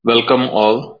Welcome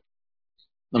all.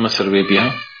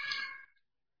 Namasarvebhya.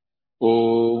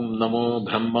 Om Namo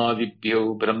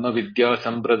Brahmadibhyo Brahmavidya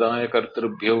Sampradaya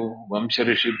Kartrubhyo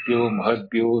Vamsharishibhyo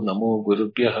Mahadbhyo Namo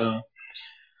Gurubhyaha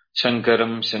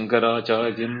Shankaram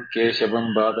Shankaracharyam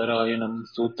Keshavam Badarayanam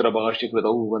Sutra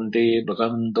Bhashikritau Vande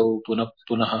Bhagavantau Punah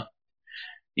Punah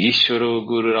Ishvaro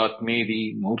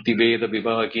Gururatmedi Murtiveda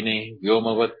Vibhagine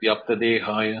Vyomavat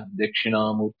Vyaptadehaya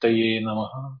Dakshinamurtaye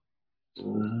Namaha.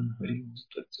 Om Hari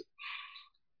Tat Sat.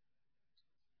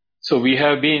 So we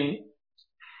have been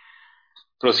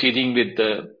proceeding with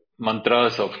the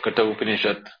mantras of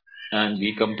Kathopanishad, and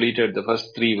we completed the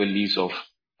first three valleys of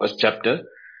first chapter.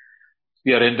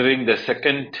 We are entering the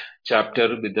second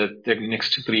chapter with the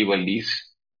next three valleys.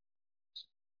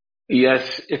 He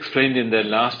has explained in the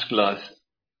last class,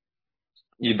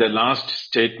 in the last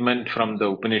statement from the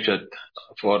Upanishad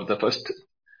for the first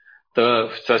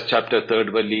chapter,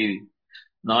 third valley,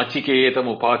 Nachiketam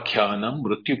upakhyanam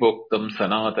mrutyupoktam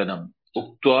sanatanam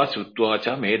uktva srutva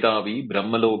cha medavi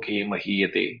brahmaloke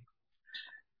mahiyate,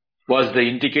 was the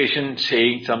indication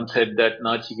saying, some said that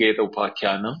Nachiketa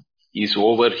Upakhyanam is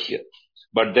over here.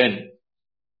 But then,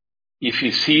 if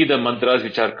you see the mantras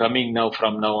which are coming now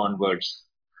from now onwards,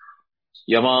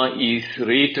 Yama is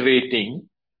reiterating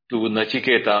to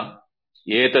Nachiketa,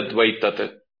 Etad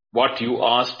Vaitat, what you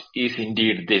asked is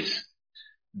indeed this.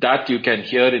 That you can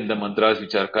hear in the mantras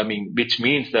which are coming, which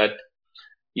means that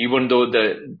even though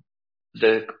the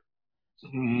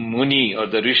Muni or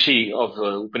the Rishi of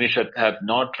Upanishad have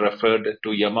not referred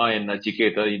to Yama and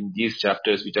Nachiketa in these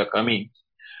chapters which are coming,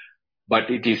 but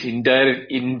it is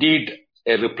indeed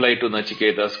a reply to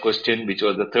Nachiketa's question, which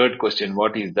was the third question,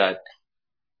 what is that?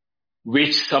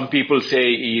 Which some people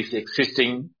say is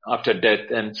existing after death,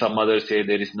 and some others say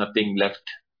there is nothing left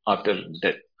after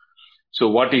death. So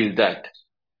what is that?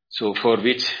 So for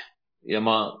which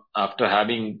Yama, after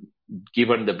having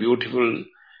given the beautiful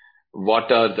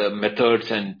what are the methods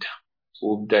and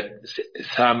that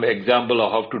some example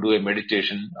of how to do a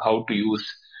meditation, how to use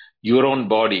your own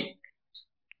body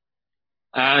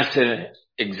as an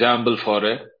example for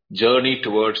a journey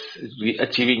towards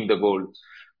achieving the goal.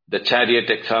 The chariot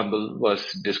example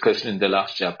was discussed in the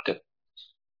last chapter.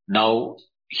 Now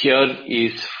here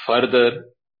is further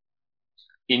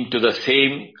into the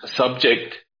same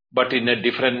subject but in a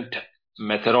different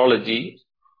methodology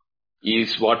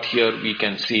is what here we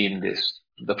can see in this.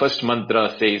 The first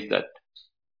mantra says that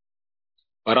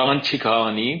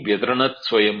Paranchikani Vyadranat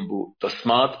Swayambhu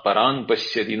Tasmat Parang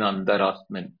Pashyati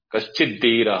Andaratman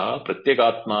Kaschiddeeraha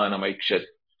Pratyakatmanamakshat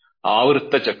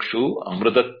Avrta Chakshu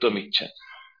Amrudattvamichan.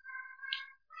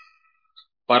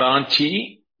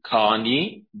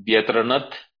 Paranchikani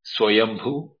Vyadranat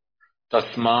Swayambhu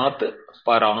Tasmat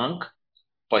Parang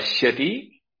Pashyati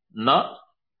Na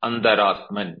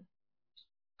Andaratman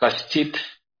Kaschit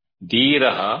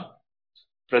Dhiraha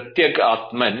Pratyak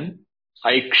Atman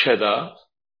Aikshada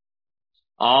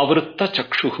Avritta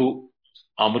Chakshuhu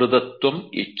Amrudatvam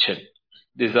Ichan.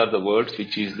 These are the words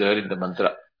which is there in the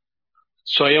mantra.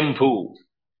 Swayambhu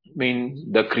means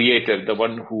the creator, the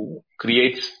one who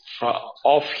creates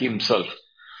of himself.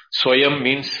 Swayam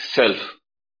means self.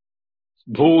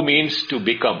 Bhu means to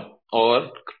become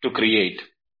or to create.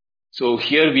 So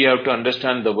here we have to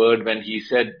understand the word when he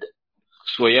said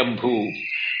Swayambhu,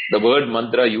 the word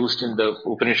mantra used in the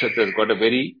Upanishad has got a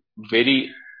very,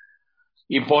 very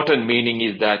important meaning,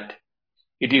 is that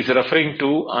it is referring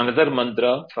to another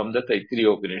mantra from the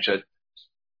Taittiriya Upanishad.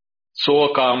 So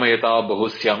kamayata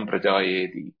bahusyam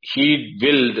prajayeti. He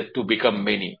willed to become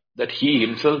many, that he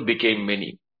himself became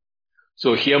many.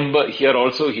 So here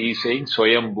also he is saying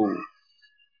Swayambhu.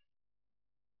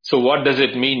 So what does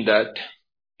it mean? That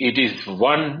it is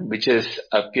one which has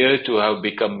appeared to have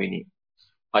become many.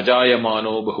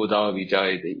 Ajayamano bahuda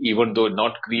vijayate. Even though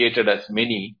not created as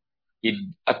many, it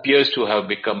appears to have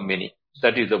become many.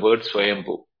 That is the word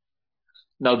Swayambhu.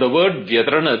 Now the word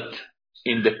Vyadranat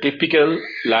in the typical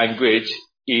language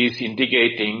is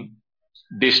indicating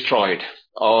destroyed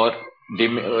or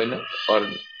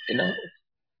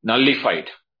nullified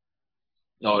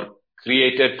or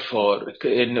created for.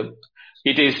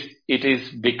 It is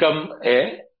become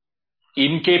a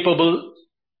incapable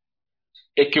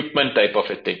equipment type of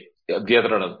a thing.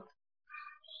 Vyadranat.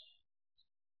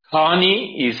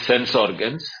 Khani is sense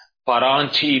organs.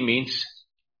 Paranchi means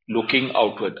looking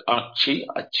outward. Achi,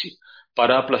 achi.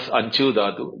 Para plus anchu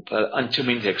dhatu. Anchu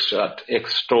means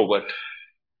extrovert.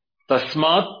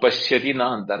 Tasmat pashyati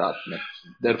na antaratma.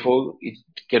 Therefore, it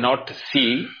cannot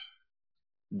see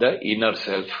the inner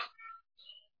self.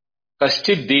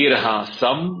 Kashchid dhiraha,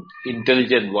 some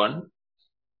intelligent one.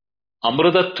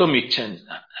 Amrutatvam ichan,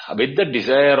 with the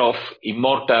desire of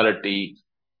immortality,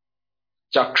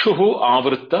 chakshuhu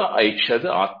avritta aikshad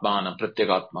atmanam,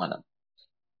 pratyagatmanam.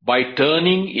 By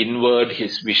turning inward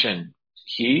his vision,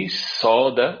 he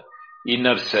saw the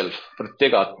inner self,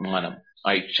 pratyagatmanam,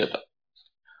 aikshata.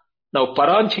 Now,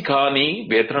 paranchikani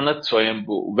vedranat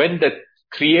swayambhu, when the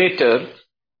creator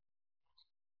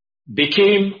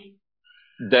became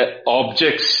the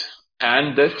objects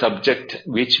and the subject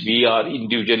which we are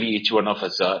individually, each one of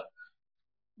us are,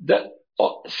 the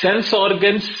sense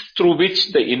organs through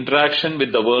which the interaction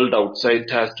with the world outside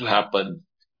has to happen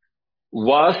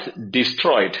was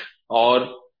destroyed or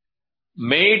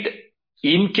made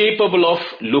incapable of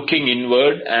looking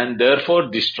inward and therefore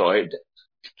destroyed.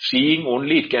 Seeing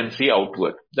only it can see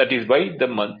outward. That is why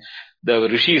the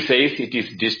Rishi says it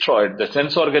is destroyed. The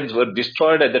sense organs were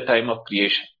destroyed at the time of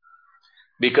creation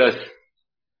because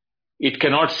it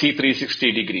cannot see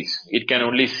 360 degrees. It can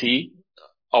only see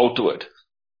outward.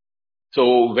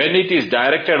 So when it is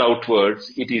directed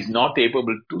outwards, it is not able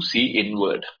to see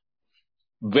inward.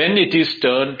 When it is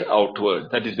turned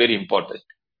outward, that is very important.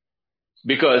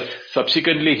 Because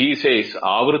subsequently he says,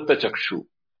 Avrita Chakshu.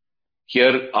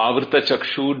 Here, Avrita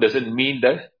Chakshu doesn't mean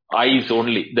the eyes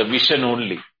only, the vision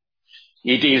only.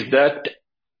 It is that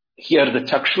here the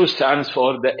Chakshu stands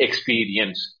for the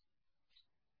experience.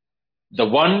 The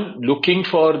one looking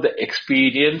for the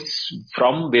experience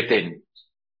from within.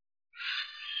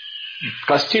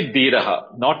 Kaschid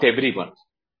Dhiraha, not everyone.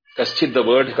 Kaschid, the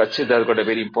word Kaschid has got a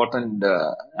very important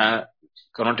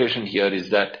connotation here, is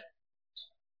that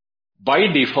by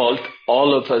default,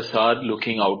 all of us are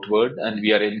looking outward and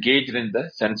we are engaged in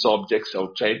the sense objects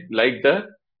outside, like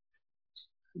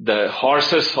the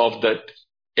horses of that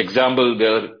example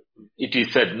where it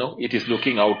is said, no, it is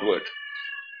looking outward.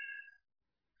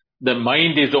 The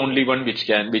mind is the only one which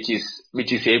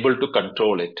is able to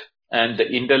control it, and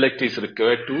the intellect is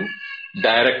required to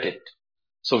direct it.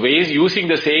 So using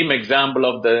the same example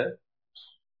of the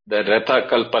Ratha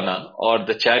Kalpana or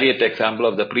the chariot example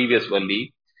of the previous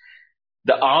Valli,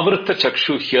 the Avrita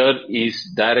Chakshu here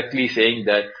is directly saying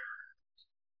that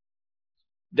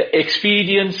the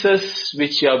experiences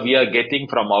which we are getting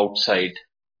from outside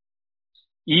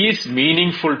is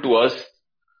meaningful to us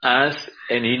as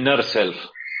an inner self.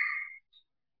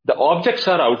 The objects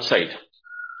are outside.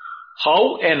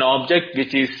 How an object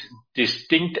which is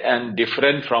distinct and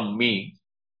different from me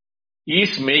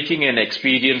is making an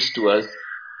experience to us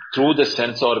through the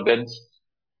sense organs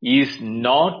is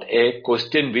not a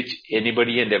question which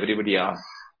anybody and everybody asks.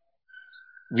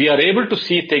 We are able to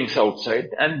see things outside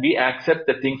and we accept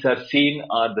the things are seen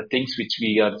are the things which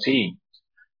we are seeing.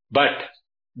 But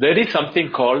there is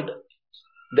something called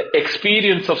the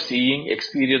experience of seeing,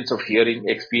 experience of hearing,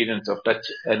 experience of touch,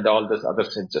 and all those other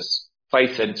senses,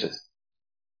 5 senses.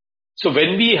 So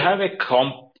when we have a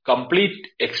complete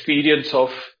experience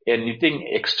of anything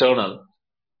external,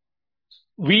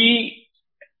 we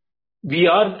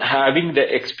are having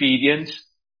the experience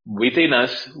within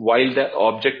us while the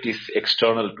object is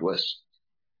external to us.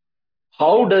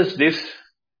 How does this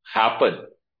happen?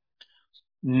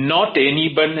 Not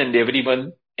anyone and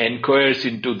everyone inquires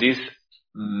into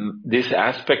this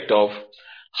aspect of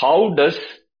how does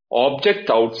object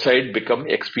outside become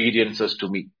experiences to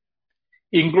me.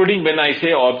 Including when I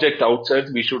say object outside,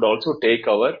 we should also take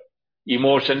our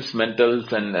emotions,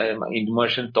 mentals and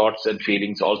immersion thoughts and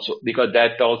feelings also, because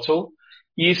that also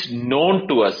is known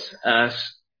to us as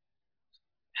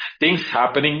things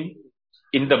happening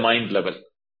in the mind level.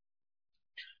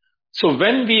 So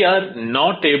when we are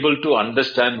not able to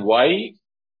understand why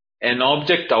an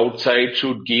object outside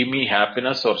should give me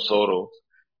happiness or sorrow,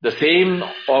 the same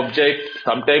object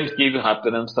sometimes gives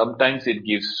happiness, sometimes it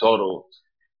gives sorrow.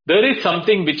 There is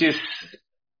something which is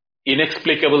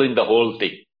inexplicable in the whole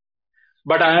thing.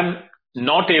 But I am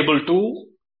not able to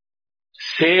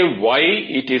say why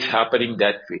it is happening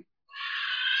that way.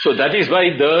 So that is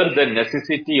why there the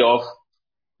necessity of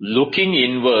looking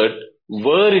inward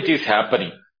where it is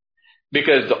happening.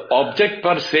 Because the object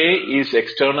per se is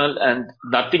external and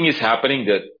nothing is happening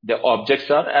there. The objects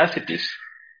are as it is.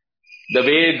 The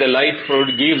way the light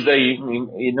gives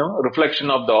the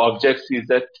reflection of the objects is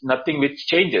that nothing which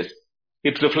changes.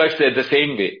 It reflects the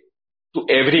same way to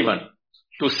everyone.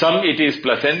 To some it is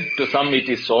pleasant, to some it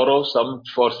is sorrow,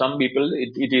 for some people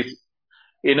it is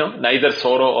neither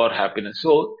sorrow or happiness.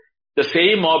 So the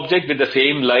same object with the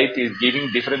same light is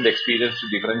giving different experience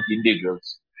to different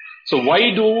individuals. So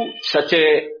why do such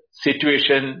a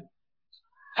situation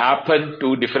happen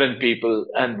to different people,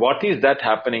 and what is that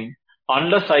happening?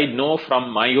 Unless I know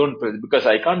from my own, because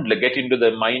I can't get into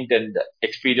the mind and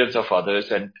experience of others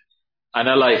and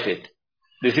analyze it.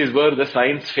 This is where the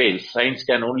science fails. Science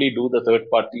can only do the third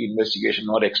party investigation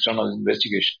or external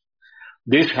investigation.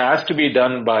 This has to be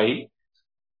done by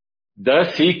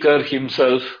the seeker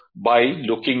himself, by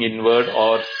looking inward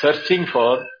or searching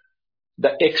for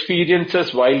the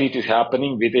experiences while it is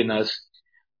happening within us.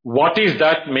 What is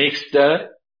that makes the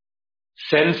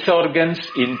sense organs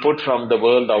input from the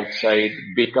world outside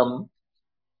become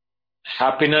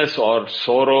happiness or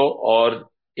sorrow, or,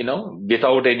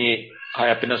 without any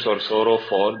happiness or sorrow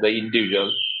for the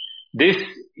individual? This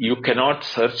you cannot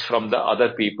search from the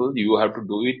other people. You have to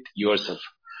do it yourself.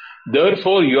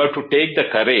 Therefore, you have to take the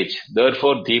courage.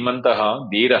 Therefore, dhimantaha,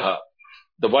 dhiraha,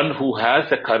 the one who has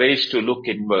the courage to look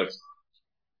inwards.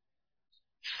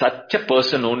 Such a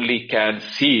person only can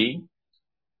see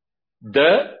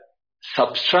the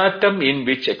substratum in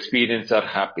which experiences are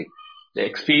happy. The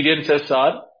experiences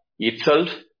are itself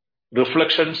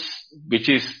reflections which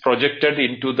is projected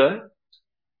into the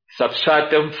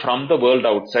substratum from the world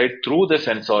outside through the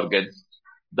sense organs.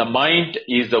 The mind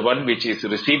is the one which is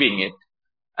receiving it,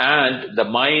 and the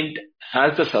mind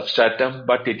has the substratum,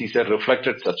 but it is a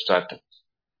reflected substratum.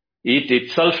 It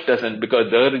itself doesn't,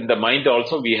 because there in the mind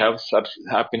also we have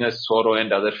happiness, sorrow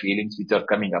and other feelings which are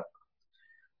coming up.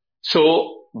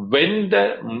 So when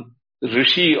the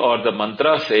Rishi or the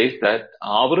mantra says that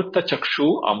Avrutta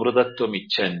Chakshu Amrudatvam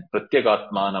Icchen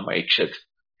Pratyagatmanam Aikshat,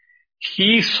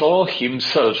 he saw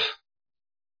himself,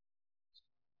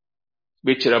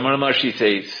 which Ramana Maharshi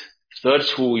says,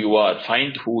 search who you are,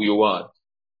 find who you are,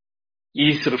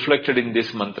 is reflected in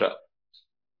this mantra.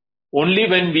 Only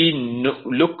when we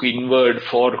look inward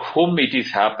for whom it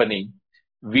is happening,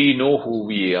 we know who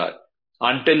we are.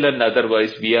 Until and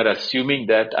otherwise, we are assuming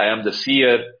that I am the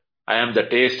seer, I am the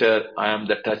taster, I am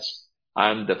the touch, I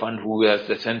am the one who has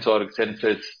the sense or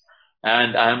senses,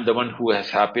 and I am the one who has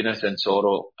happiness and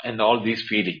sorrow and all these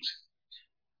feelings.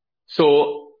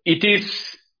 So it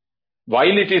is,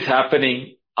 while it is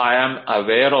happening, I am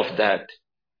aware of that.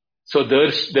 So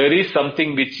there is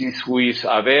something who is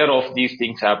aware of these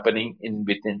things happening in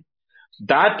within.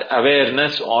 That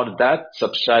awareness or that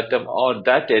substratum or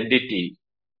that entity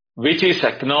which is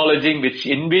acknowledging,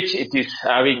 in which it is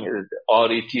having,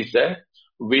 or it is a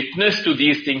witness to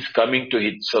these things coming to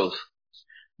itself,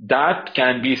 that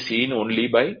can be seen only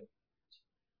by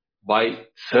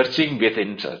searching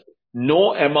within itself.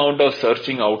 No amount of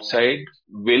searching outside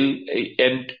will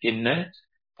end in a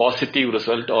positive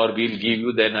result or will give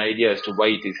you an idea as to why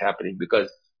it is happening,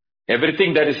 because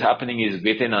everything that is happening is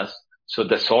within us. So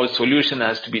the solution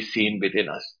has to be seen within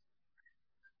us.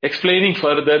 Explaining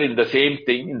further in the same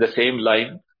thing, in the same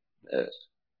line,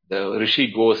 the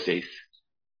Rishi goes says,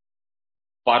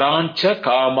 Parancha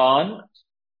kaman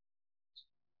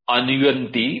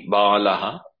anyuyanti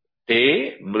balaha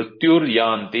te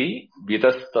mrityuryanti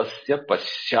vidastasya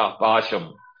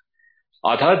pasham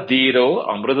adhadhiro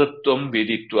amrudatvam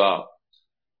viditva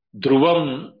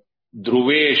dhruvam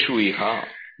dhruveshu iha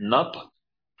na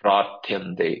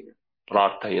prarthayante.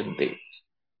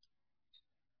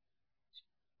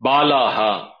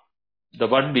 Balaha, the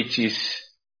one which is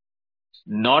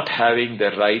not having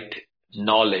the right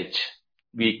knowledge.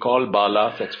 We call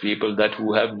Bala such people that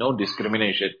who have no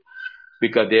discrimination,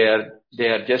 because they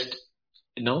are just,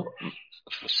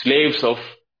 slaves of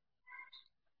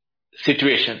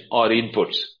situation or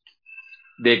inputs.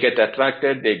 They get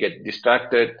attracted, they get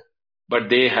distracted, but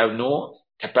they have no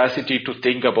capacity to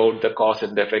think about the cause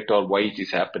and effect or why it is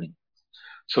happening.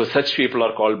 So such people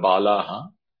are called Balaha.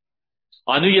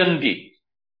 Anuyandi,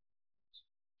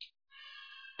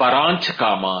 Paranch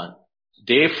Kaman,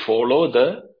 they follow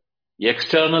the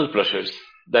external pleasures.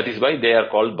 That is why they are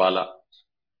called Bala.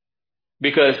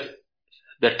 Because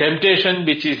the temptation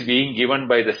which is being given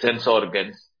by the sense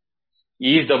organs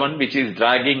is the one which is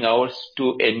dragging us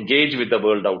to engage with the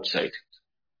world outside.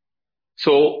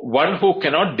 So one who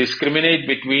cannot discriminate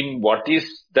between what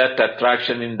is that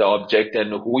attraction in the object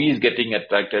and who is getting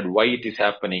attracted, why it is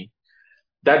happening,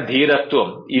 that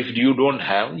dhiratvam, if you don't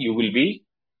have, you will be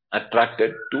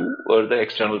attracted to the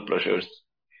external pleasures.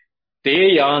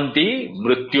 Te yanti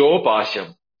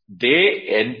mrityopasham. They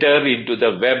enter into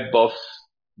the web of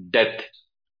death.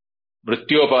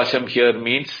 Mrityopasham here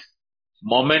means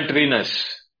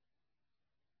momentariness.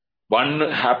 One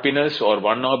happiness or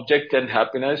one object and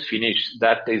happiness, finish.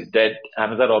 That is dead.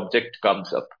 Another object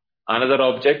comes up. Another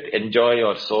object, enjoy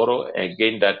or sorrow,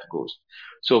 again that goes.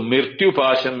 So Mrityu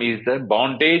Pasham is the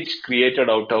bondage created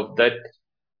out of that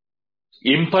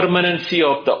impermanency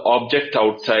of the object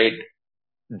outside.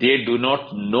 They do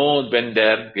not know when they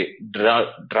are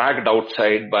dragged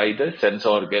outside by the sense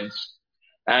organs,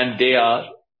 and they are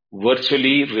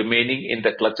virtually remaining in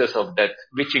the clutches of death,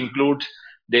 which includes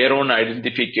their own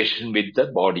identification with the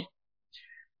body.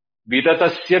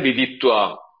 Vidatasya viditva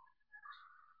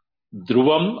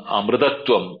dhruvam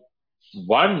amrutatvam.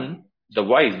 One, the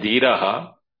wise, dhiraha,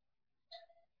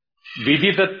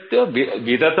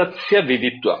 vidatasya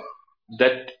viditva,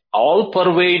 that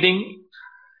all-pervading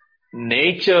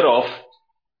nature of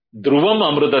dhruvam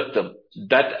amrutatvam,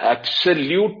 that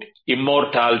absolute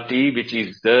immortality which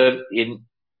is there in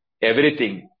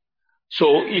everything.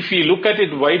 So if we look at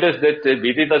it, why does that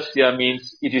viditasya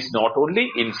means it is not only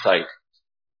inside.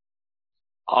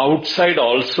 Outside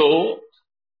also,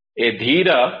 a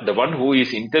dhira, the one who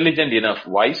is intelligent enough,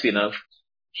 wise enough,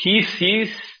 he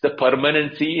sees the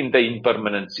permanency in the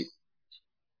impermanency.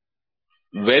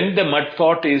 When the mud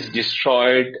pot is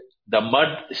destroyed, the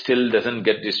mud still doesn't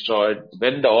get destroyed.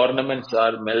 When the ornaments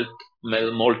are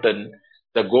molten,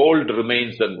 the gold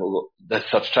remains the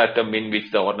substratum in which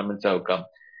the ornaments have come.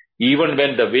 Even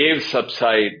when the waves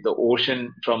subside, the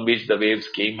ocean from which the waves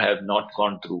came have not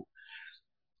gone through.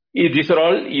 These are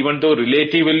all, even though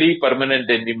relatively permanent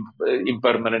and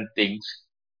impermanent things,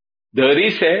 there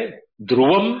is a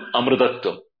dhruvam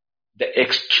amrutatvam, the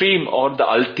extreme or the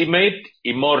ultimate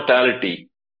immortality,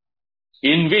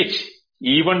 in which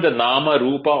even the nama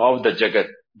rupa of the jagat,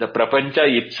 the prapancha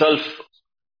itself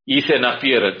is an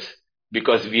appearance,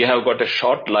 because we have got a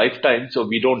short lifetime, so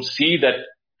we don't see that,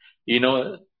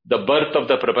 the birth of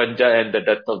the prapancha and the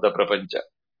death of the prapancha.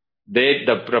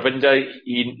 The prapancha,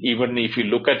 even if you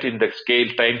look at in the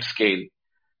time scale,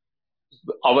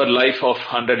 our life of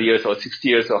 100 years or 60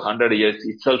 years or 100 years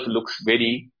itself looks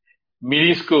very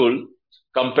minuscule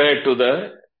compared to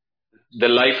the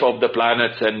life of the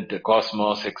planets and the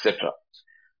cosmos, etc.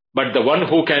 But the one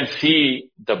who can see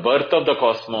the birth of the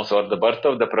cosmos or the birth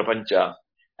of the prapancha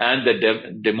and the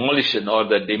demolition or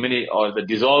the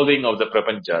dissolving of the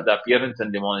prapancha, the appearance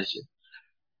and demolition,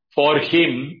 for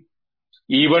him,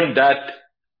 even that,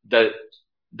 the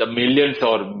millions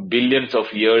or billions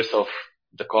of years of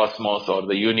the cosmos or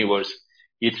the universe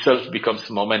itself becomes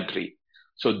momentary.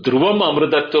 So dhruvam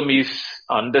amrutatvam is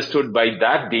understood by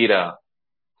that dhira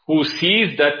who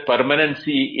sees that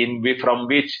permanency from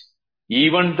which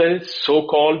even the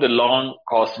so-called long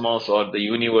cosmos or the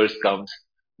universe comes.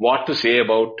 What to say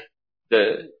about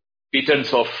the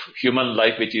pittance of human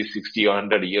life, which is 60 or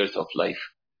 100 years of life.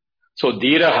 So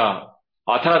dhiraha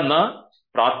athana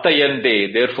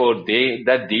pratayante, therefore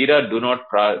that dhira do not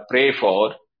pray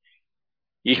for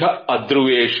iha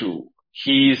adruveshu.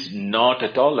 He is not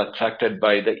at all attracted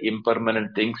by the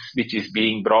impermanent things which is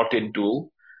being brought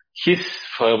into his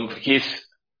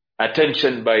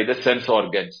attention by the sense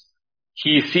organs.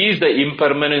 He sees the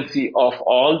impermanency of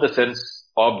all the sense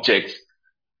objects,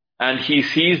 and he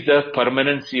sees the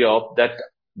permanency of that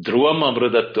dhruvam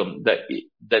amrutatvam,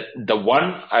 the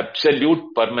one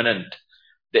absolute permanent,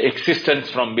 the existence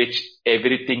from which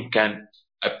everything can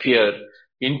appear,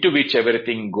 into which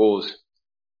everything goes,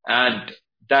 and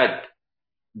that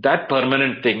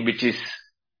permanent thing which is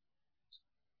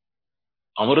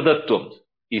amrutatvam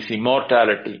is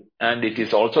immortality, and it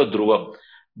is also dhruvam,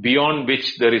 beyond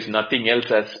which there is nothing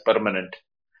else as permanent.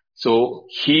 So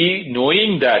he,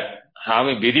 knowing that,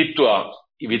 having viditva,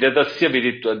 vidatasya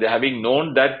viditva, having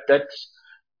known that's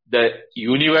the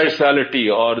universality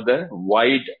or the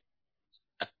wide,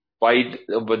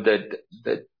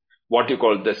 what you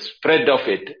call the spread of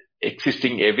it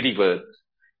existing everywhere,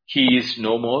 he is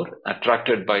no more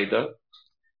attracted by the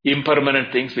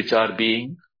impermanent things which are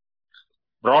being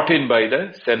brought in by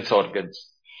the sense organs.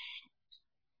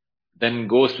 Then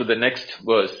goes to the next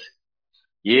verse.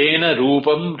 Yena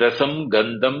rupam rasam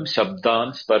gandham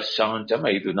shabdan sparshancha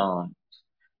maidunan.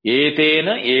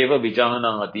 Etena eva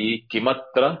vijanati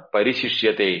kimatra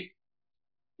parishishyate.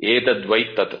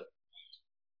 Etadvaitat.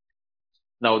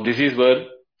 Now this is where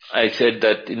I said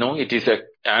that, it is an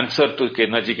answer to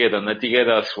Nachiketa.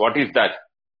 Nachiketa asks, what is that?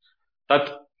 Tat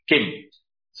kim.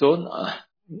 So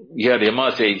here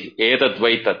Yama says,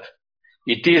 Etadvaitat.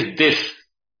 It is this.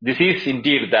 This is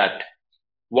indeed that.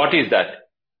 What is that?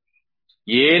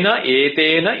 Yena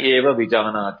etena eva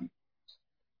vijanati.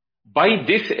 By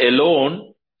this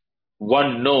alone,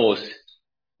 one knows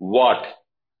what?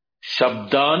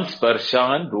 Shabdan,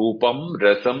 sparshan, rupam,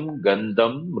 rasam,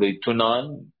 gandham,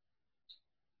 mrithunan.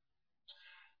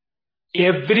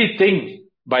 Everything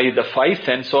by the five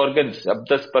sense organs,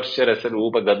 shabda, sparsha, rasa,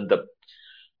 rupa, gandham.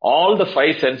 All the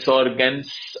five sense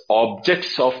organs,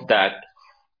 objects of that,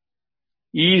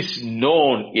 is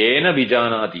known, yena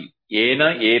vijanati,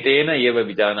 yena etena eva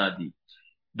vijanati.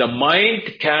 The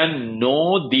mind can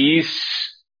know these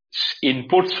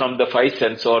inputs from the five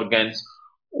sense organs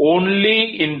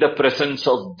only in the presence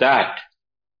of that.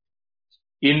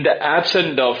 In the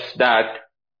absence of that,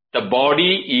 The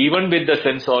body, even with the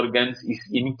sense organs, is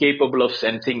incapable of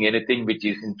sensing anything which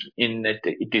is in it.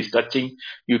 It is touching.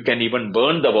 You can even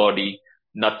burn the body.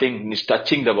 Nothing is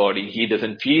touching the body. He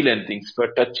doesn't feel anything.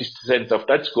 But sense of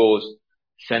touch goes,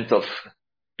 sense of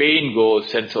pain goes,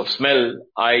 sense of smell,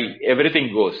 eye,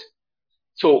 everything goes.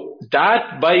 So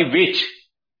that by which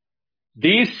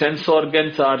these sense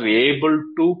organs are able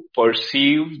to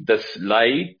perceive the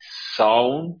light,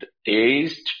 sound,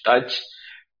 taste, touch,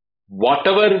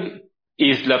 whatever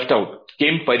is left out.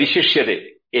 Kim parishishyade.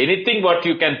 Anything what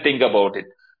you can think about it,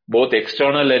 both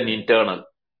external and internal.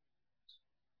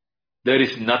 There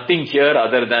is nothing here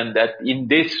other than that. In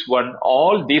this one,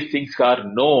 all these things are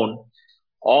known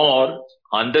or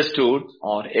understood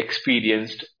or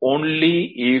experienced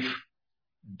only if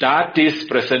that is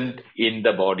present in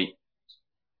the body.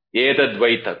 Etad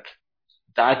vaitat.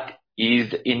 That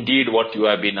is indeed what you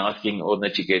have been asking, O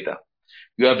Nachiketa.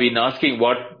 You have been asking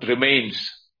what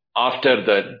remains after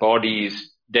the body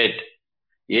is dead.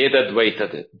 Etad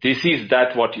vaitat. This is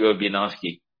that what you have been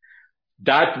asking.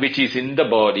 That which is in the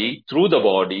body, through the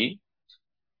body,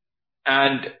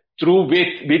 and through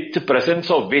with the presence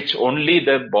of which only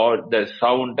the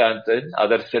sound and the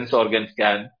other sense organs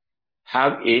can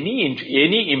have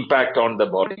any impact on the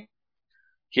body.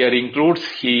 Here he includes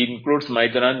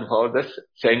Maithanan for the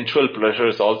sensual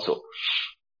pleasures also.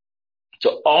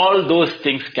 So all those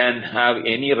things can have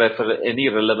any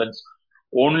relevance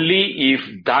only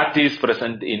if that is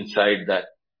present inside the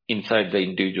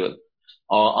individual.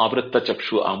 Avritta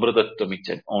chakshu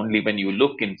amrutattvamichan. Only when you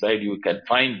look inside you can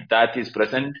find that is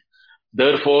present.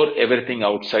 Therefore everything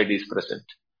outside is present.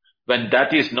 When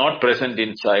that is not present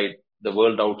inside, the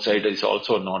world outside is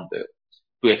also not there.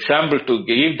 To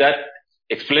give that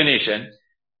explanation,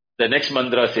 the next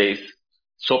mantra says,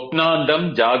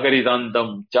 Swapnandam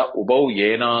jagaridandam cha ubau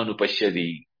yena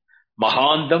anupashyadi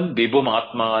mahandam vibhum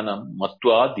atmanam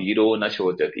matva dhiro na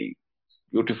shodhati.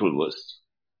 Beautiful verse.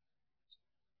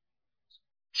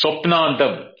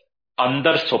 Swapnandam,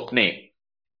 andar swapne,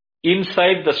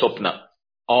 inside the swapna,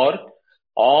 or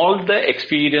all the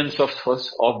experience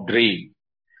of dream.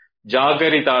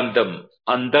 Jagaridandam,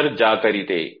 andar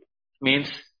jagarite,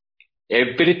 means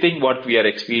everything what we are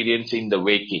experiencing the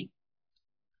waking.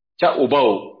 Cha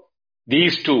ubau,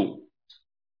 these two.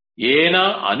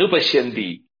 Yena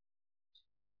anupashyanti,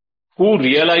 who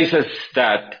realizes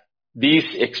that these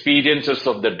experiences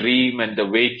of the dream and the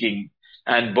waking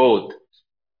and both.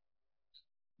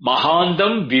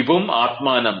 Mahandam vibhum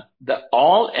atmanam, the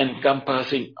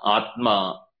all-encompassing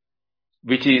atma,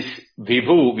 which is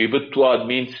vibhutva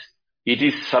means it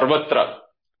is sarvatra.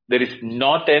 There is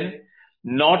not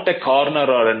a corner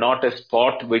or not a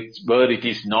spot where it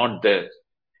is not there.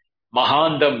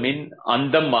 Mahandam means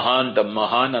andam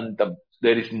mahanandam.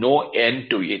 There is no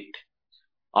end to it.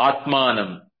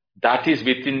 Atmanam, that is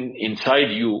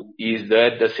inside you, is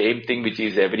there the same thing which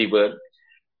is everywhere.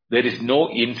 There is no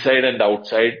inside and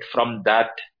outside from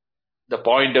that, the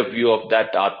point of view of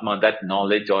that Atma, that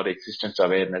knowledge or existence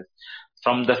awareness.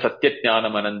 From the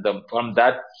Satyajnanam Anandam, from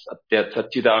that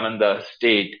Satchidananda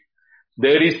state,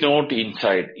 there is no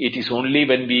inside. It is only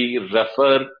when we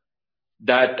refer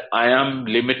that I am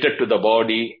limited to the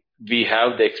body, we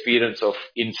have the experience of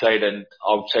inside and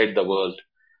outside the world.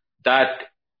 That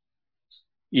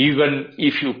even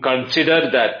if you consider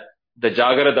that the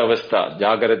Jagrad Avastha,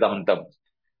 Jagaradantam,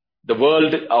 the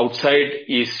world outside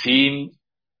is seen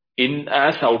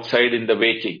as outside in the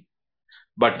waking.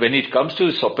 But when it comes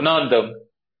to Swapnandam,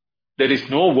 there is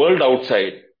no world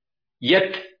outside.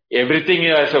 Yet everything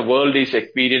as a world is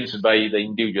experienced by the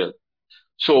individual.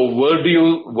 So where do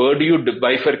you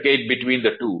bifurcate between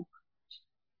the two?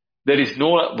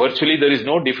 Virtually there is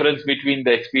no difference between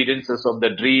the experiences of the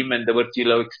dream and the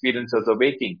virtual experiences of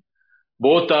waking.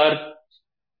 Both are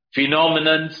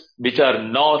phenomena which are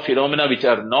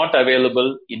not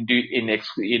available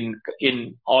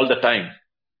in all the time.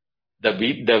 The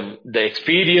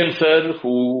experiencer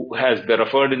who has been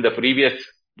referred in the previous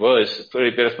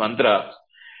mantra,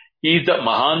 is the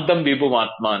Mahandam Vibhum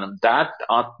Atmanam. That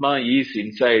Atma is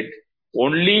inside.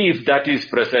 Only if that is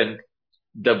present,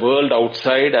 the world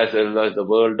outside as well as the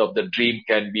world of the dream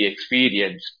can be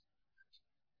experienced.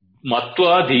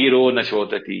 Matva dhiro na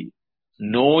shodhati.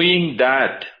 Knowing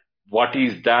that, what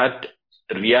is that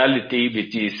reality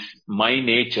which is my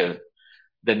nature,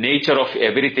 the nature of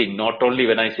everything, not only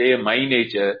when I say my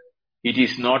nature, it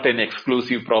is not an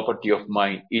exclusive property of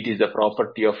mine. It is the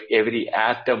property of every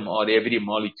atom or every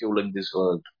molecule in this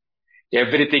world.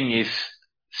 Everything is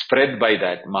spread by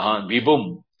that. Mahan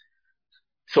Vibhum.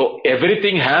 So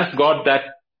everything has got that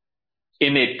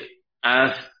in it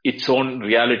as its own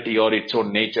reality or its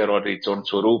own nature or its own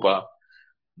swarupa.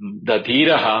 The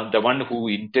dhiraha, the one who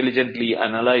intelligently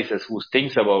analyzes, who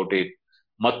thinks about it,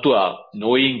 matva,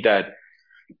 knowing that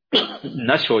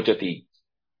na shochati,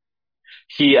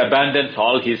 he abandons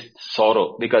all his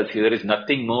sorrow because there is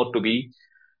nothing more to be,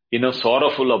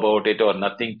 sorrowful about it or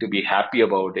nothing to be happy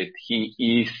about it. He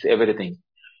is everything.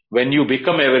 When you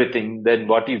become everything, then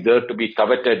what is there to be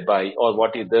coveted by or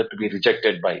what is there to be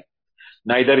rejected by?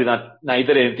 Neither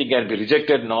anything can be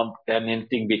rejected nor can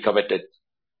anything be coveted.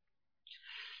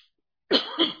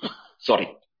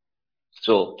 Sorry.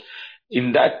 So,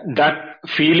 in that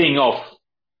feeling of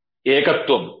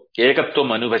ekatvam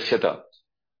anuvashyata,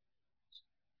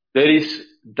 there is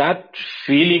that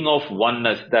feeling of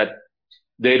oneness, that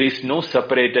there is no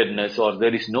separatedness or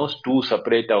there is no two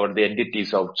separate or the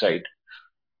entities outside.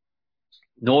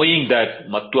 Knowing that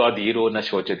matva dhiro na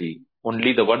shochati,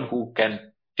 only the one who can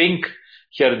think.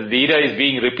 Here the dhira is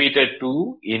being repeated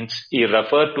to, he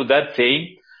referred to that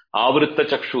saying, avritta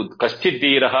chakshud, kaschit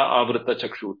dhiraha avritta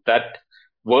chakshud. That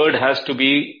word has to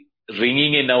be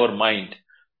ringing in our mind.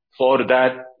 For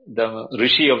that, the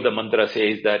Rishi of the mantra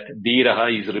says that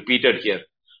dhiraha is repeated here.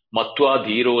 Matva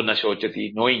dhiro na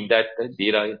shochati, knowing that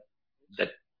dhira, that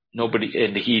nobody,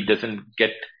 and he doesn't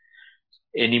get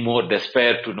any more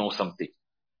despair to know something.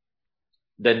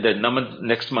 Then the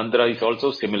next mantra is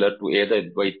also similar to Eda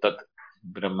Dvaitat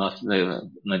Brahma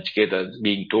Nachiketa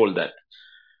being told that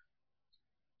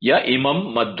Ya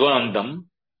imam madvandam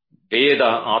Veda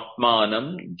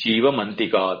Atmanam Jiva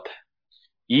Mantikat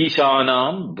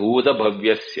Ishanam Bhuda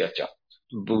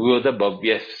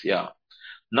Bhavyasya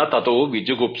Na Tato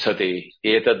Vijugupsate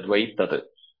Etad Vaitat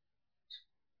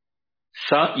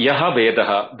Sa Yaha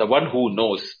Vedaha, the one who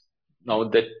knows. Now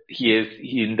that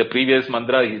in the previous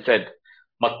mantra he said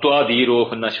Matva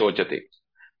dhiro na shochate.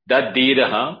 That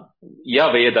dhiraha,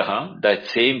 ya vedaha, that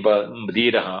same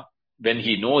dhiraha, when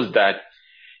he knows that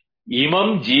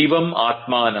imam jivam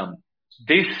atmanam,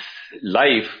 this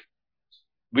life,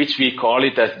 which we call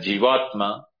it as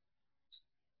jivatma,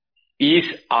 is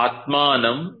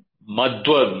atmanam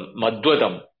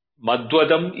madvadam.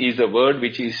 Madvadam is a word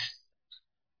which is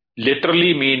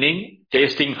literally meaning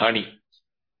tasting honey.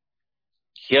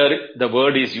 Here the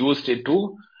word is used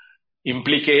to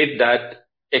implicate that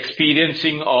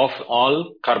experiencing of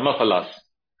all karma phalas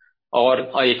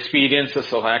or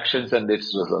experiences of actions and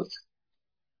its results.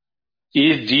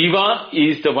 Jiva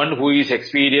is the one who is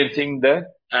experiencing the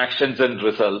actions and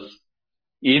results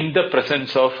in the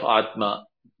presence of Atma.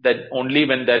 That only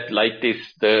when that light is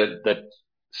there, that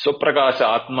Suprakasha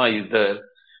Atma is there,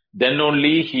 then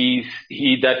only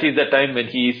that is the time when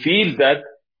he feels that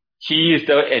he is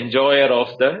the enjoyer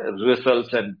of the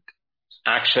results and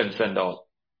actions and all.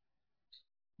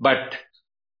 But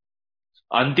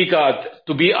Antikat,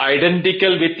 to be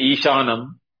identical with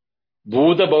Ishanam,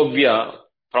 Bhuda Bhavya,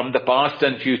 from the past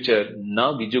and future,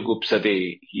 na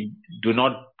Vijugupsate, he do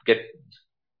not get,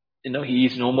 he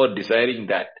is no more desiring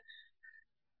that.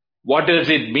 What does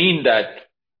it mean? That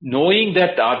knowing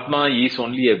that Atma is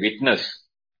only a witness,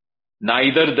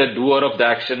 neither the doer of the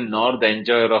action nor the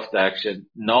enjoyer of the action,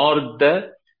 nor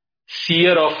the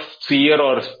seer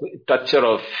or toucher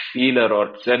or feeler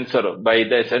or sensor by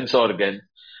the sense organ,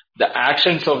 the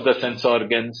actions of the sense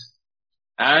organs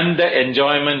and the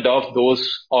enjoyment of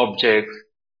those objects,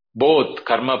 both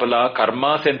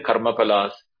karmas and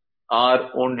karmapalas are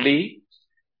only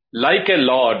like a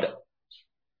lord.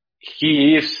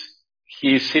 He is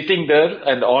sitting there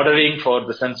and ordering for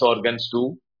the sense organs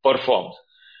to perform.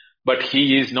 But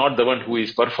he is not the one who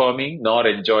is performing nor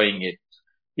enjoying it.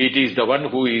 It is the one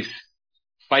who is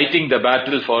fighting the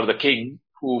battle for the king,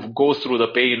 who goes through the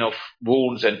pain of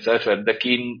wounds and such, and the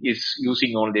king is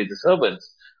using only the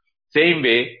servants. Same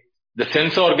way, the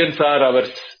sense organs are our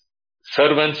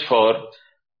servants for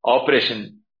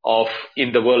operation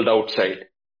in the world outside.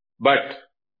 But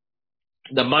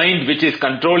the mind which is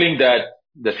controlling that,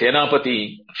 the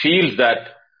Senapati, feels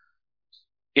that,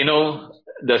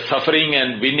 the suffering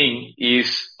and winning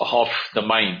is of the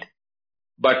mind.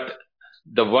 But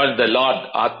the Lord,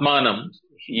 Atmanam,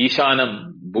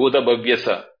 Ishanam, Bhuda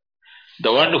Bhavyasa,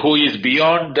 the one who is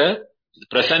beyond the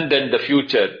present and the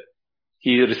future,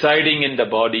 he is residing in the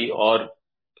body or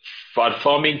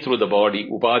performing through the body,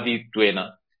 Upadhi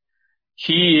Tvena.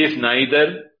 He is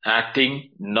neither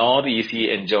acting nor is he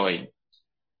enjoying.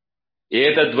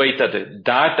 Etadvaitat,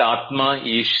 that Atma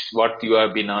is what you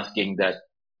have been asking, that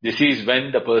this is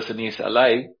when the person is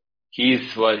alive, he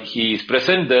is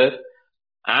present there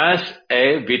as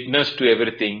a witness to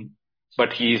everything,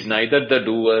 but he is neither the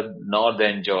doer nor the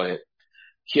enjoyer.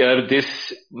 Here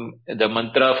the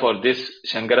mantra for this,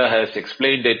 Shankara has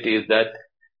explained it, is that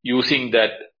using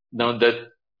that,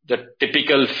 the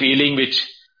typical feeling which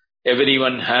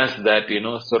Everyone has that,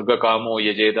 Surga Kamo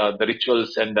Yajeda, the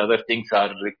rituals and other things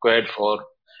are required for,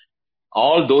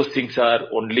 all those things are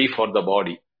only for the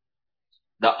body.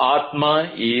 The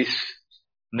Atma is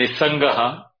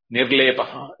Nisangaha,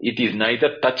 Nirlepaha. It is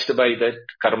neither touched by that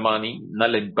karmani,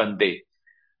 nalibande.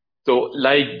 So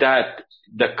like that,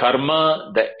 the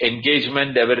karma, the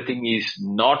engagement, everything is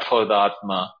not for the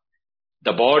Atma.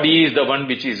 The body is the one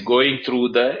which is going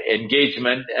through the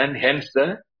engagement, and hence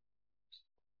the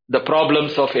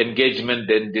problems of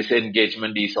engagement and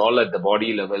disengagement is all at the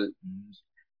body level.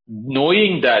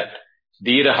 Knowing that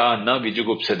dhiraha na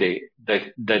vijugupsade,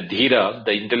 the dhira,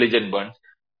 the intelligent one,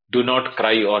 do not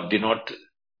cry or do not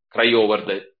cry over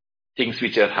the things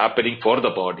which are happening for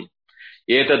the body.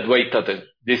 Etadvaitat,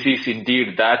 this is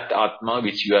indeed that Atma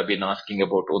which you have been asking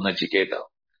about, O Nachiketa.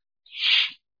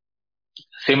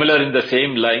 Similar in the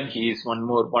same line, he is one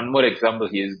more example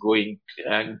he is going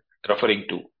and referring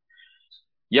to.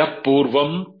 Ya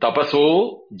purvam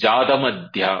tapaso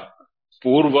jadamadhya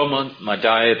purvam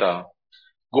majayata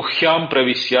guhyam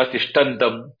pravishya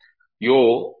tishtantam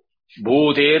yo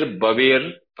bhuder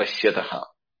baver pasyataha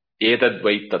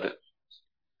etadvaitat.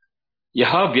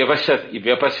 Yaha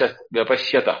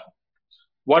vyapashyata.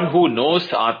 One who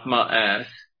knows Atma as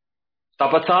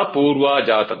tapasa purva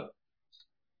jatam.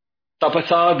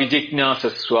 Tapasa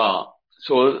vijijnasasva.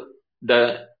 So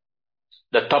the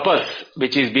tapas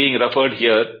which is being referred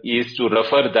here is to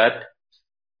refer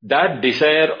that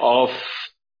desire of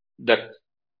the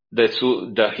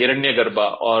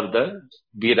Hiranyagarbha or the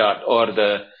Virat or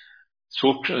the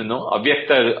Sutra,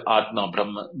 Avyakta Atma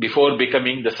Brahma, before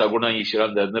becoming the Saguna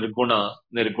Ishvara, the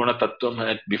Nirguna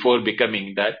Tattvam, before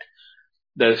becoming that,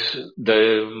 the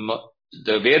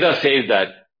Veda says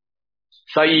that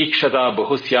Sa ikshata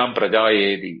bahusyam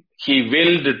prajayedi.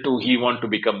 He want to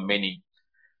become many.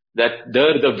 That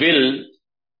there the will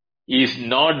is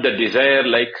not the desire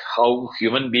like how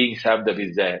human beings have the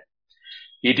desire.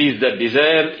 It is the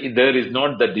desire, there is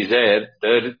not the desire,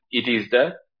 there it is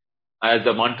as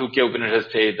the Mandukya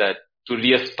Upanishad says that,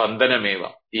 Turya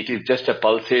Spandanameva. It is just a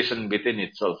pulsation within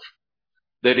itself.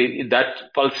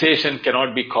 That pulsation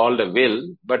cannot be called a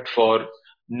will, but for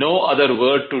no other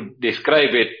word to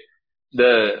describe it,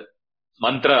 the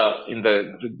mantra in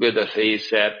the Rig Veda says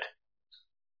that,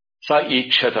 Sa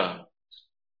ikshata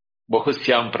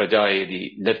bahusyam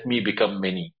prajayedi, let me become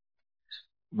many.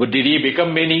 But did he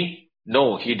become many?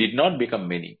 No, he did not become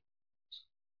many.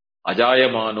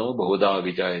 Ajayamano bahuda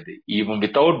vijayade. Even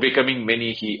without becoming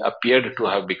many, he appeared to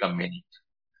have become many.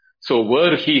 So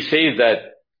where he says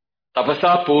that,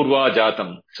 tapasa purva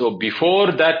jatam. So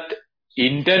before that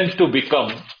intent to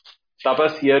become,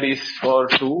 tapas here is for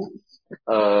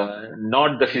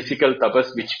not the physical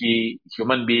tapas which we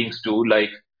human beings do,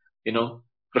 like,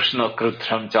 Krishna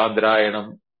Kritham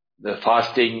Chandrayanam, the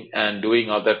fasting and doing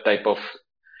other type of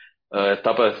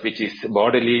tapas, which is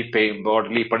bodily pain,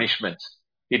 bodily punishments.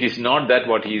 It is not that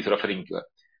what he is referring to.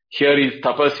 Here is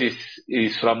tapas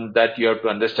is from that you have to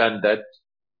understand that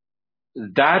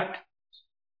jnanadi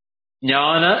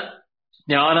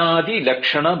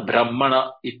lakshana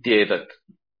brahmana ityetat.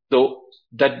 So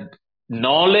that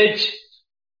knowledge,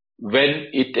 when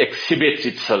it exhibits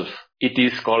itself, it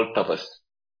is called tapas.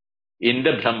 In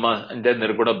the Brahma, in the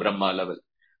Nirguna Brahma level.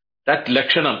 That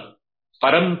lakshanam,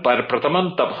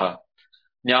 pratamam tapha,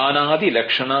 jnanadi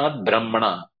lakshanat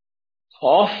brahmana,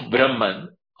 of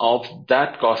Brahman, of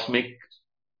that cosmic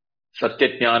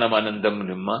Satyajnanam Anandam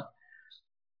Brahma,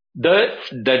 the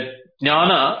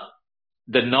jnana,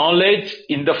 the knowledge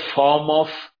in the form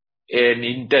of an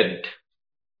intent,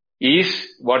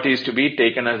 is what is to be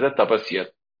taken as a tapasya.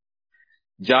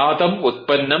 Jatam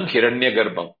utpannam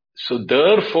hiranyagarbham. So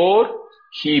therefore,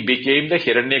 he became the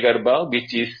Hiranyagarbha,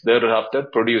 which is thereafter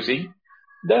producing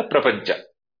the Prapancha.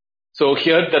 So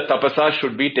here the tapasa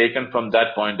should be taken from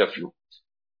that point of view.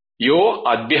 Yo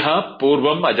adbhya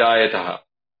purvam ajayataha.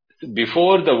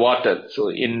 Before the water. So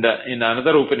in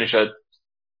another Upanishad,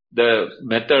 the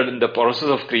method in the process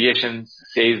of creation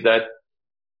says that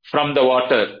from the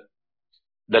water,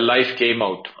 the life came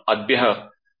out. Adbhya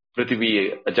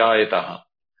prithvi ajayataha.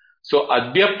 So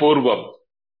adbhya purvam.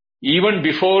 Even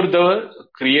before the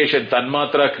creation,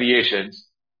 Tanmatra creations,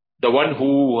 the one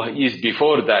who is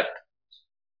before that,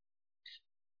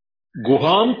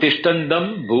 Guham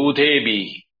Tishtandam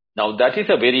Bhutebihi. Now that is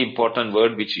a very important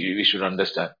word which we should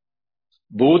understand.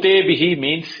 Bhutebihi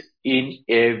means in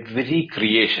every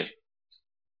creation.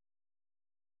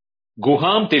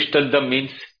 Guham Tishtandam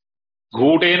means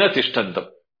Ghudena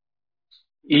Tishtandam.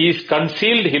 He is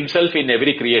concealed himself in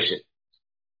every creation.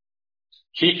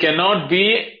 He cannot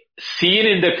be seen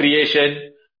in the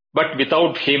creation, but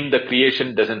without him the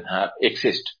creation doesn't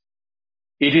exist.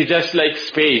 It is just like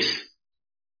space.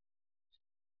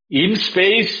 In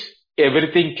space,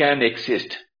 everything can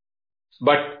exist.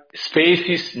 But space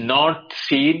is not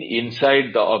seen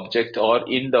inside the object or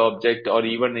in the object or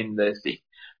even in the thing.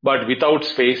 But without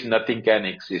space, nothing can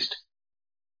exist.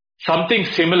 Something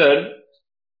similar,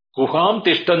 Guham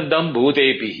Tishtandam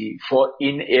Bhutepihi, for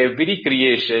in every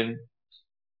creation,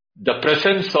 the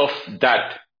presence of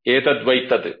that, Etad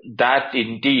Vaitad, that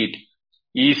indeed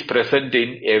is present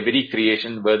in every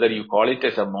creation, whether you call it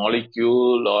as a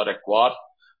molecule or a quark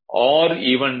or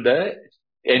even the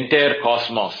entire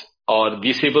cosmos or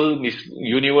visible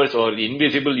universe or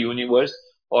invisible universe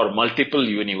or multiple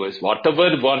universe,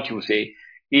 whatever want you say,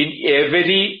 in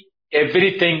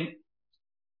everything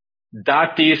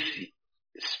that is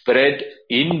spread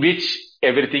in which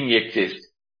everything exists.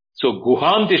 So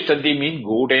Guham Tishtanti means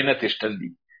Gudena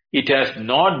Tishtanti. It has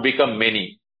not become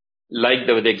many. Like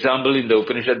the example in the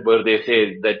Upanishad where they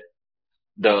say that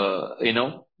the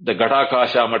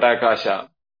Gatakasha, Matakasha,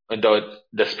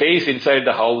 the space inside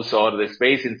the house or the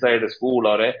space inside a school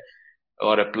or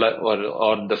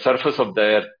the surface of the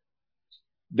earth,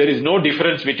 there is no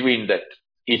difference between that.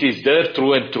 It is there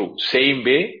through and through. Same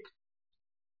way,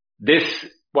 this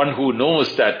one who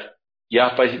knows that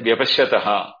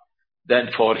Vyapashyataha,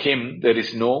 then for him there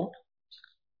is no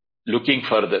looking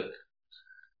further.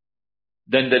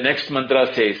 Then the next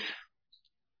mantra says,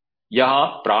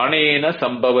 Yaha pranena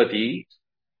sambhavati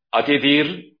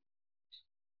atidir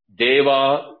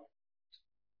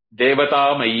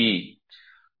devata-mayi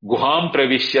guham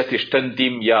pravishya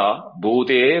tishtantim ya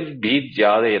bhuter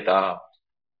bhijyadayata.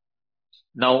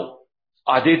 Now,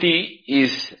 Aditi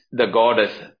is the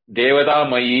goddess.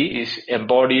 Devata-mayi is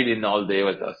embodied in all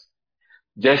devatas.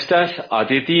 Just as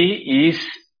Aditi is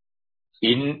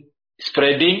in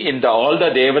spreading in all the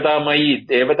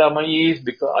Devata-mayi is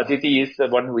because Aditi is the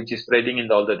one which is spreading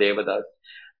in all the devatas.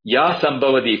 Ya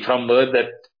sambhavati, from where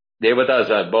that devatas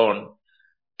are born.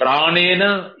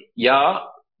 Pranena ya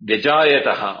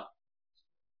vijayataha.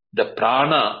 The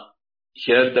prana,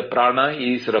 here the prana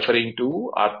is referring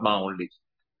to Atma only.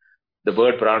 The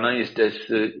word prana is just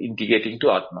indicating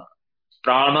to Atma.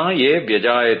 Prana ye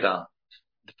vyajayata.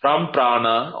 From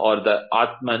prana or the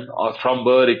Atman or from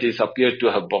where it is appeared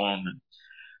to have born.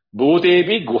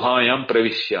 Bhutevi guhayam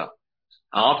pravishya.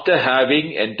 After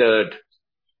having entered.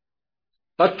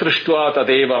 Tatrishtua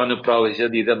tadeva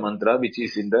anupravishad is a mantra which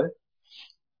is in the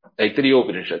Taittiriya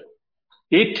Upanishad.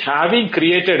 It having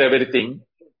created everything,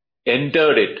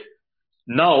 entered it.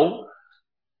 Now,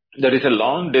 there is a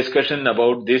long discussion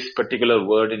about this particular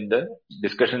word in the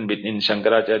discussion between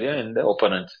Shankaracharya and the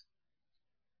opponents.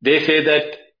 They say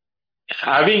that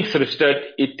having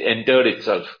srishted, it entered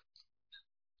itself.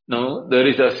 Now, there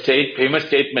is a famous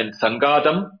statement,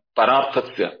 Sangatam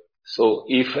Pararthatsya. So,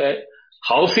 if a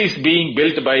house is being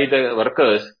built by the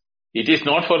workers, it is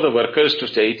not for the workers to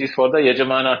stay, it is for the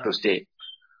Yajamana to stay.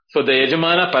 So, the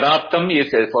Yajamana Parartham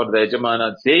is for the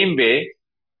Yajamana. Same way,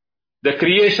 the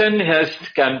creation has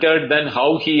entered, then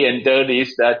how he entered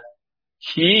is that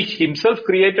he himself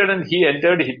created and he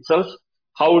entered himself.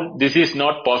 How this is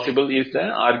not possible is the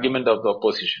argument of the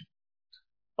opposition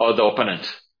or the opponents.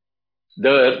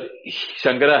 There,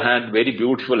 Shankara had very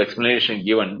beautiful explanation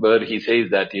given where he says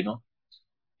that,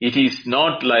 it is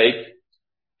not like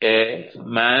a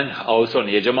man house on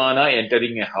Yajamana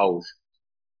entering a house.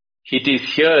 It is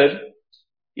here,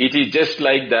 it is just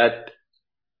like that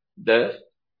the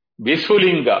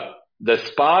Visfulinga, the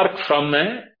spark from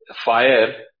a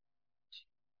fire,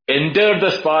 entered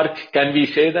the spark, can we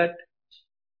say that?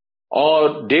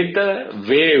 Or did the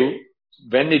wave,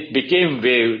 when it became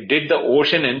wave, did the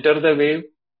ocean enter the wave?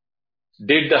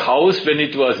 Did the house, when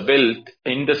it was built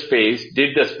in the space,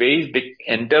 did the space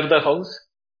enter the house?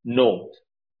 No.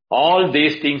 All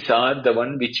these things are the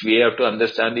one which we have to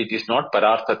understand. It is not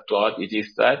pararthatvat, it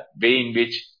is that way in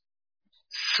which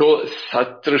so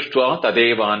satrishtva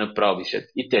tadeva anupravishat.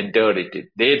 It entered it.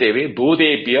 Deve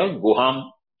bhudebhya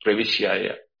guham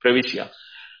pravishya.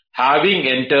 Having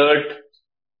entered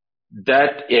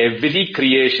that every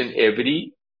creation,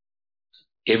 every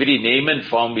name and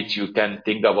form which you can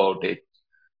think about it,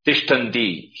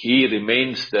 Tishtanti, he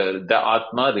remains there, the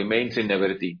Atma remains in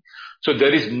everything. So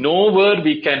there is nowhere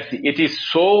we can see. It is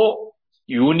so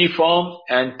uniform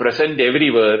and present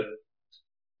everywhere,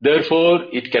 therefore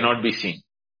it cannot be seen.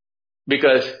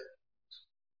 Because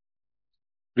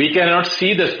we cannot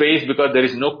see the space because there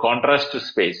is no contrast to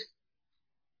space.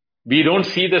 We don't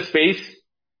see the space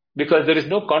because there is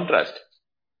no contrast.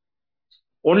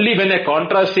 Only when a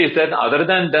contrast is there, other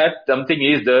than that, something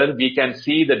is there, we can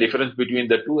see the difference between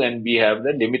the two and we have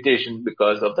the limitation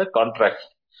because of the contrast.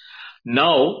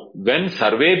 Now, when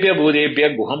Sarvebhya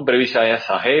Bhudebhya Guham Pravishaya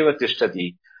Saheva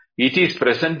Tishtati, it is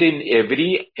present in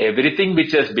everything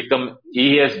which has become,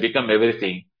 he has become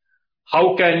everything.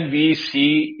 How can we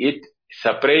see it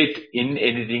separate in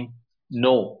anything?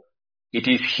 No. It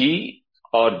is he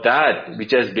or that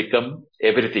which has become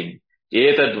everything.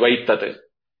 Etad Vaitat.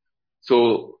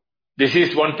 So, this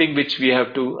is one thing which we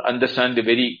have to understand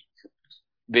very,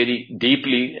 very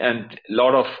deeply, and a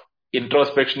lot of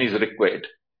introspection is required.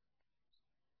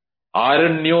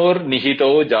 आरण्योर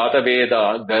निहितो जातवेदा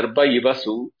गर्भ इव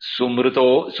सुमृतो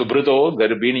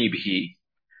गर्भिणीभिः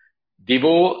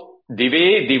दिवो दिवे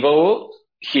दिवो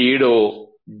हीडो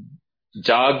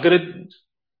जागृद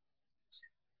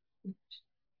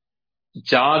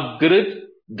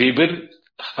विभिर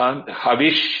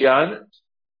हविष्यान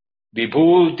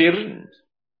विभूतिर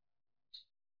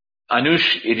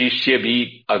अनुष्ऋष्यभि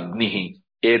अग्निः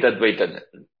एतद्वैतद्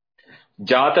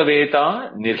जातवेता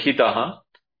निर्हितः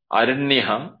अरण्यः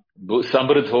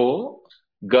समृद्धो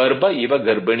गर्भ इव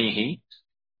गर्भिणीः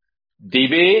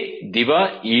दिवे दिव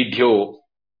ईढ्यो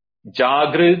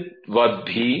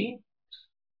जागृद्वद्भिः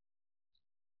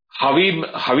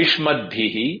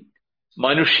हविष्मद्भिः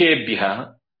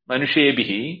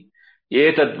मनुष्येभिः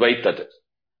एतद्वैतत्.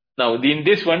 Now, in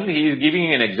this one, he is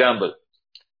giving an example.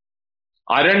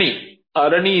 Arani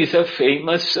is a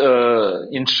famous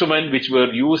instrument which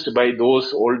were used by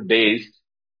those old days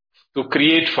to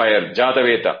create fire.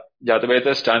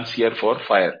 Jataveta stands here for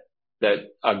fire. That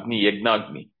Agni,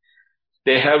 Yagnagni.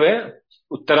 They have a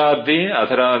Uttaragni,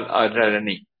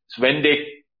 Arani. So when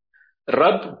they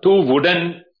rub two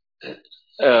wooden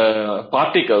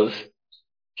particles,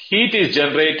 heat is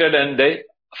generated and the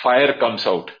fire comes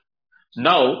out.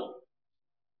 Now,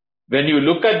 when you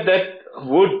look at that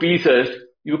wood pieces,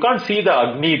 you can't see the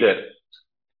Agni there.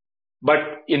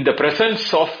 But in the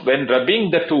presence of, when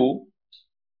rubbing the two,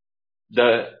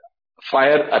 the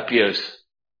fire appears.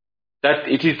 That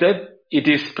it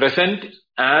is present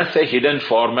as a hidden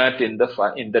format in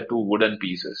the two wooden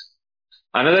pieces.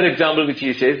 Another example which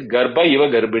he says, Garbha iva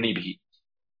garbhinibhi.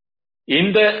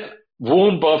 In the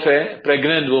womb of a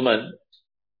pregnant woman,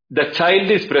 the child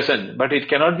is present, but it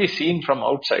cannot be seen from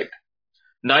outside.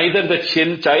 Neither the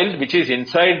child which is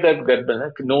inside that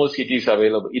garbha knows it is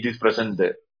available, it is present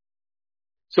there.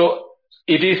 So,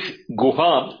 it is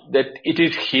guham, that it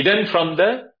is hidden from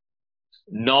the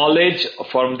knowledge,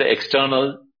 from the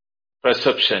external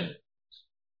perception.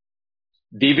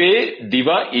 Dive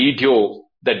diva idyo,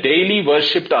 the daily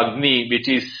worshipped Agni which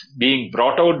is being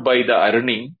brought out by the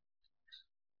Arani.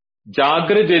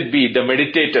 Jagradidbi, the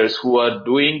meditators who are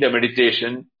doing the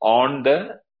meditation on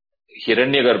the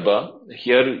Hiranyagarbha,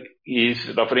 here he is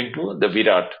referring to the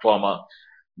Virat forma,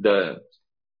 the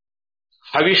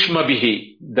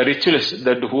Havishmabihi, the ritualists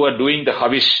that who are doing the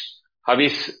Havish,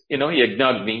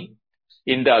 Yagnagni,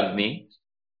 in the Agni.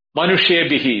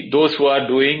 Manushyebihi, those who are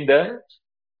doing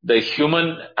the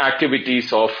human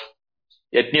activities of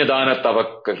Yajnadana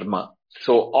Tavakarma.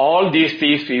 So all these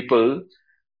people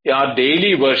are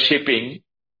daily worshipping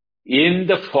in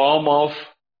the form of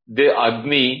the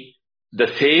Agni, the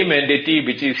same entity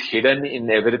which is hidden in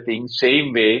everything,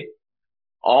 same way.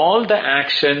 All the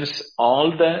actions,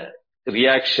 all the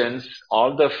reactions,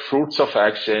 all the fruits of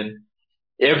action,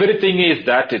 everything is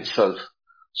that itself.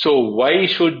 So why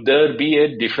should there be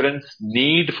a difference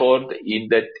need for in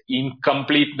that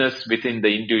incompleteness within the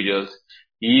individuals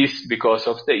is because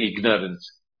of the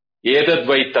ignorance. Etad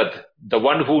Vaitat, the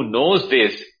one who knows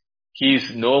this, he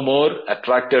is no more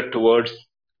attracted towards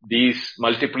these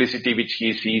multiplicity which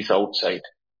he sees outside.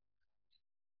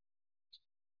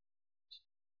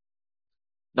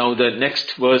 Now the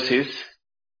next verse is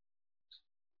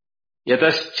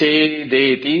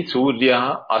Yataschedeti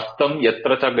Surya Astam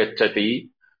Yatrata Gacchati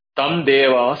Tam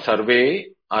Deva Sarve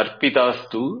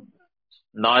Arpitastu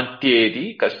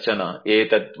Natyedi Kaschana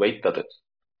Etad Vaitat.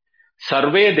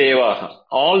 Sarve Devaha,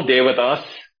 all Devatas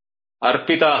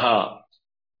Arpitaha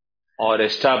or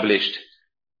established,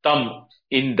 Tam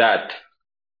in that,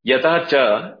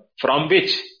 Yatacha from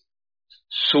which,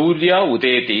 Surya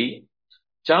Udeti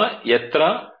Cha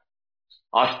Yatra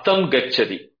Astam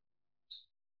Gacchati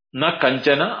Na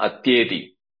Kanchana Atyeti.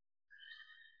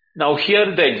 Now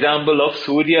here the example of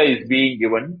Surya is being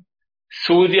given.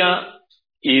 Surya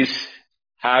is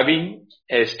having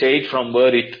a state from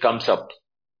where it comes up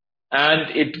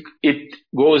and it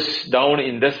goes down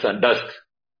in the dusk.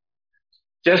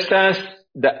 Just as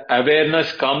the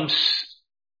awareness comes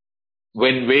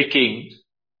when waking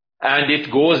and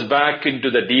it goes back into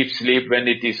the deep sleep when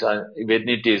it is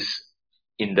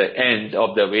in the end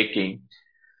of the waking,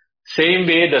 same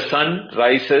way the sun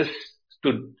rises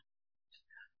to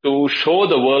to show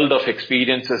the world of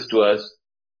experiences to us.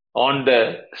 On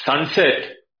the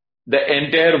sunset, the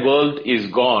entire world is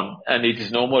gone and it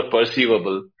is no more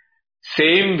perceivable.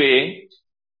 Same way,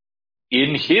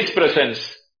 in his presence,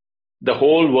 the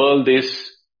whole world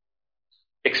is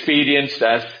experienced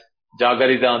as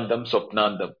Jagaridandam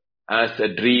Swapnandam, as a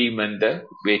dream and a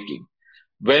waking.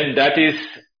 When that is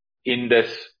in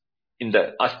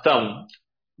the Astam,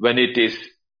 when it is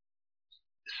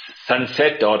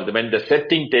sunset or when the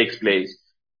setting takes place,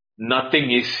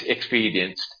 nothing is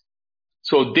experienced.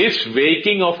 So this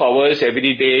waking of ours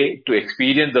every day to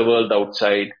experience the world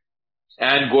outside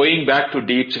and going back to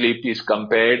deep sleep is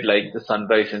compared like the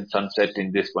sunrise and sunset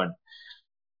in this one.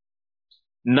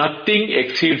 Nothing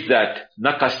exceeds that.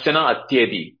 Na kaschana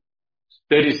atyedi.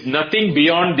 There is nothing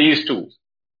beyond these two.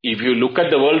 If you look at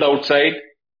the world outside,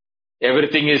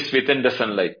 everything is within the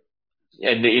sunlight.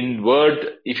 And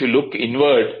inward, if you look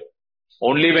inward,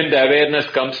 only when the awareness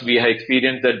comes, we have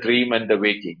experienced the dream and the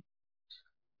waking.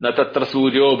 Na tatra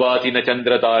suryo bhati na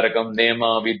chandra tarakam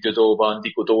nema vidyuto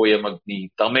bhanti kutoyam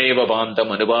agni tameva bhantam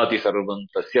anubhati sarvam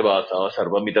tasya vasa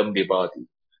sarvamidam vibhati.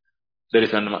 There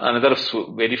is another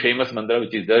very famous mantra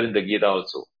which is there in the Gita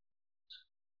also.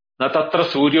 Na tatra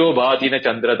suryo bhati na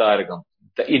chandra tarakam.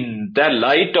 In the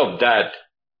light of that,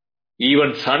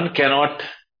 even sun cannot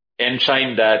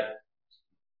enshine that.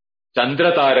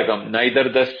 Chandra tarakam,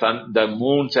 neither the sun, the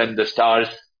moons and the stars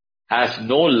has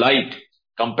no light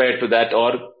compared to that,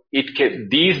 or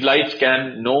these lights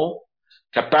can no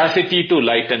capacity to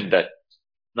lighten that.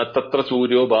 Na tatra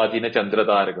suryo bhati na chandra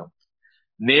tarakam.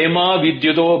 Nema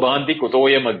vidyuto bhanti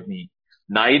kutoyam agni.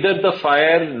 Neither the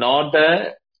fire nor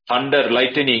the thunder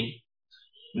lightning,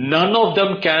 none of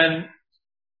them can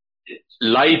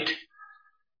light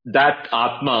that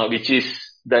Atma, which is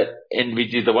the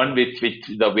one with which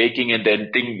the waking and the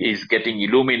ending is getting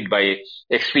illumined by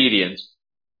experience.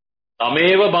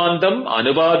 Tameva bandham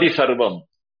anubhadi sarvam.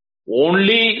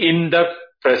 Only in the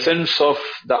presence of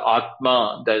the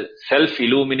Atma, the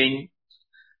self-illumining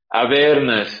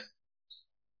awareness,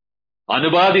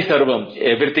 anubhadi sarvam,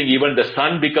 everything, even the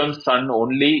sun becomes sun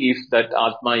only if that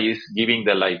Atma is giving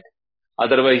the light.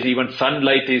 Otherwise, even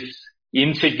sunlight is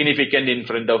insignificant in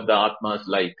front of the Atma's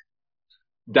light.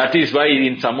 That is why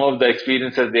in some of the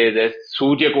experiences there is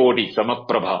Surya Koti,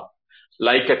 Samaprabha.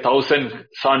 Like 1,000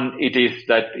 sun,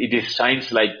 it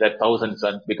shines like that 1,000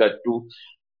 suns, because to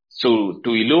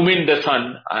illumine the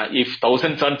sun, if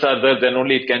 1,000 suns are there, then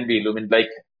only it can be illumined. Like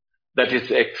that is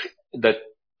the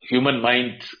human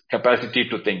mind's capacity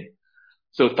to think.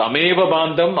 So tameva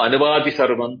bandham anuvadi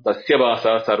sarvam tasya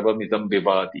vasa sarvamidam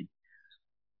vibhati.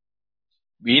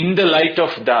 In the light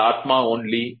of the Atma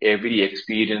only, every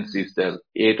experience is there.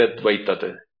 Etat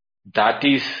vaitat. That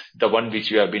is the one which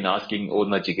we have been asking, O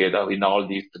Nachiketa, in all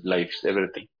these lives,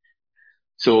 everything.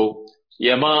 So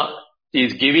Yama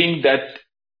is giving that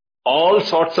all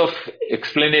sorts of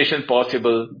explanation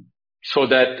possible so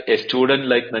that a student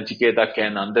like Nachiketa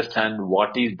can understand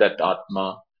what is that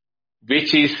Atma,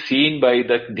 which is seen by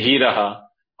the Dhiraha,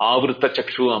 Avrita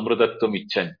Chakshu Amrutatvam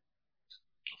Icchan.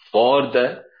 For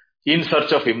in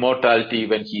search of immortality,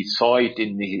 when he saw it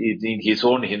in his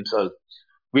own himself,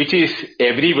 which is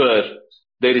everywhere,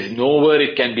 there is nowhere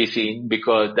it can be seen,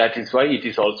 because that is why it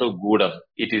is also Gudam.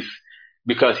 It is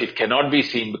because it cannot be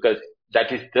seen, because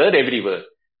that is there everywhere.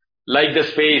 Like the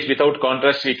space, without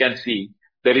contrast we can see.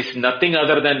 There is nothing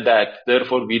other than that,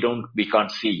 therefore we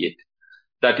can't see it.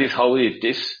 That is how it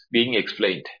is being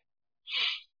explained.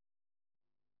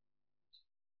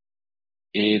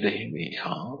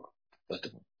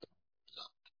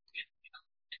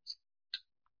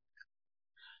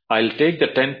 I'll take the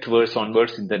 10th verse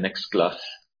onwards in the next class.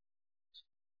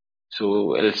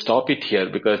 So I'll stop it here,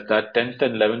 because that 10th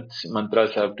and 11th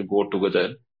mantras have to go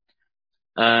together.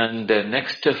 And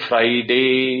next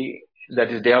Friday,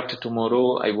 that is day after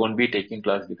tomorrow, I won't be taking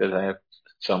class because I have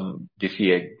some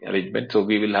busy arrangement. So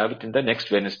we will have it in the next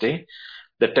Wednesday,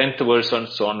 the 10th verse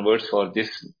onwards for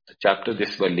this chapter,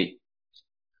 this Valli.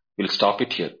 We'll stop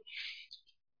it here.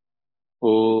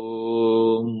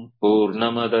 Om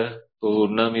Purnamada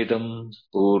Purnamidam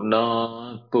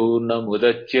Purnat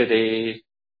Purnamudachyate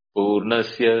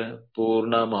Purnasya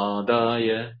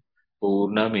Purnamadaya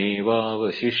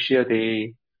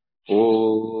Purnamevavashishyate.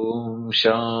 Om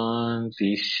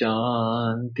Shanti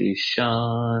Shanti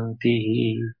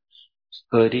Shanti.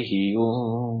 Harihi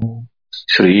Om.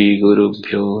 Shri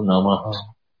Gurubhyo Namaha.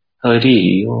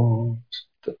 Harihi Om.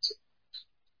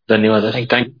 Dhanyavadas.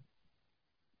 Thank you.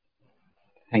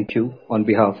 Thank you. On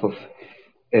behalf of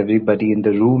everybody in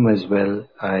the room as well,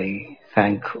 I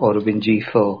thank Aurobindji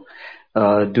for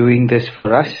doing this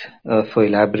for us, for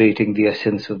elaborating the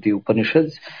essence of the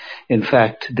Upanishads. In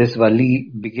fact, this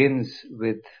Vali begins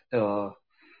with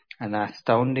an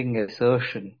astounding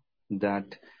assertion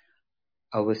that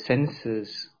our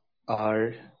senses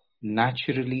are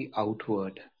naturally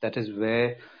outward. That is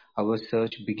where our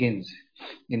search begins,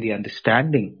 in the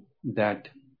understanding that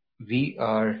we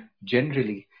are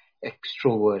generally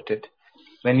extroverted.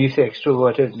 When you say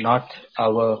extroverted, not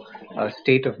our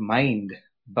state of mind,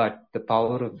 but the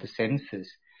power of the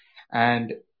senses.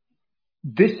 And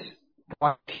this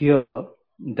point here,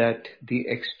 that the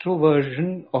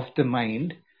extroversion of the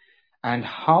mind and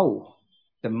how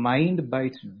the mind by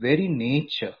its very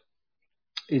nature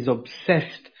is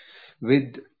obsessed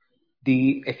with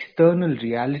the external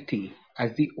reality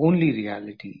as the only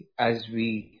reality, as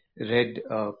we read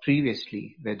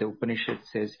previously, where the Upanishad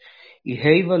says,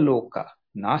 Ihaiva loka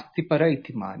nasti para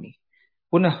iti mani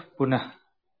punah punah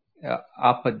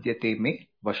apadyate me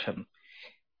vasham.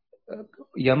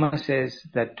 Yama says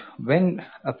that when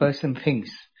a person thinks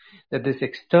that this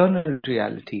external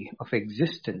reality of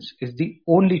existence is the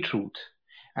only truth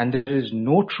and there is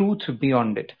no truth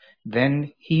beyond it,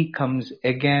 then he comes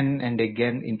again and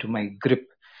again into my grip.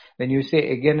 When you say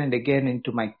again and again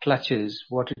into my clutches,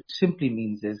 what it simply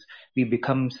means is we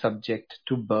become subject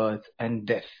to birth and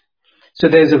death. So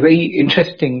there's a very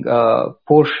interesting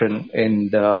portion in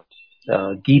the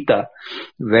Gita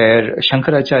where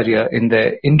Shankaracharya in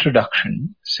the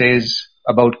introduction says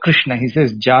about Krishna, he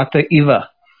says, Jata Iva.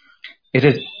 It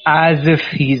is as if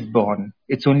he's born.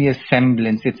 It's only a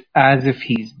semblance. It's as if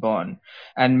he's born.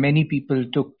 And many people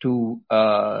took to,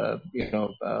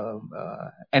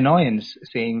 annoyance,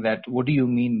 saying that, what do you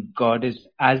mean God is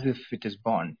as if it is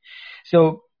born?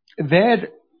 So there,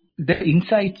 the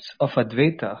insights of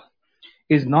Advaita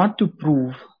is not to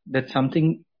prove that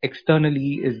something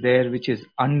externally is there which is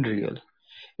unreal.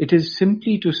 It is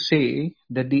simply to say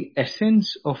that the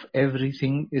essence of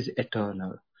everything is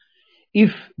eternal.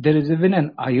 If there is even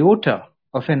an iota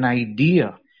of an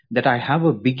idea that I have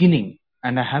a beginning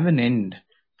and I have an end,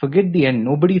 forget the end.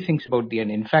 Nobody thinks about the end.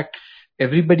 In fact,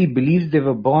 everybody believes they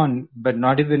were born, but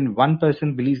not even one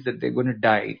person believes that they're going to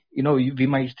die. We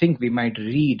might think, we might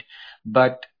read,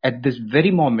 but at this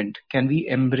very moment, can we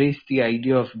embrace the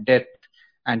idea of death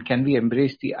and can we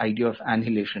embrace the idea of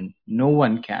annihilation? No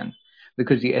one can,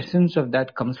 because the essence of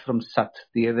that comes from Sat,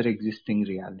 the ever-existing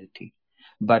reality.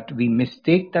 But we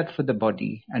mistake that for the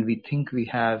body and we think we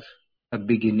have a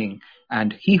beginning.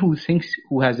 And he who thinks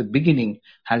who has a beginning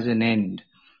has an end.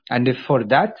 And if for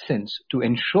that sense, to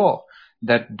ensure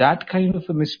that that kind of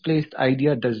a misplaced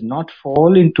idea does not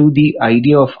fall into the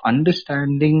idea of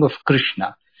understanding of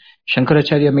Krishna,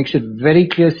 Shankaracharya makes it very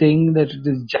clear, saying that it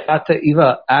is Jata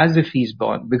Iva, as if he's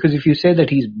born. Because if you say that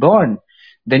he's born,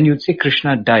 then you'd say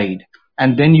Krishna died.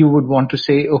 And then you would want to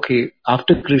say, okay,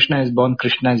 after Krishna is born,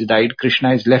 Krishna has died, Krishna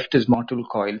has left his mortal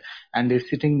coil and is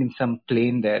sitting in some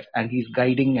plane there and he's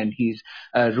guiding and he's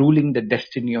ruling the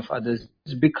destiny of others.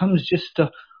 It becomes just a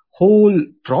whole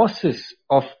process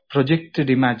of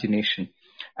projected imagination.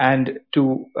 And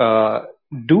to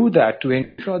do that, to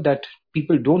ensure that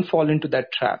people don't fall into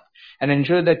that trap and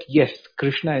ensure that, yes,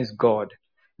 Krishna is God.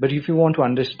 But if you want to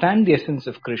understand the essence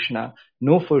of Krishna,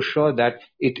 know for sure that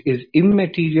it is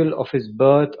immaterial of his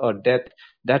birth or death,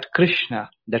 that Krishna,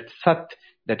 that Sat,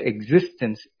 that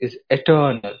existence is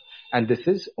eternal, and this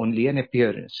is only an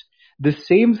appearance. The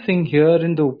same thing here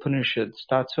in the Upanishad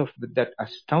starts off with that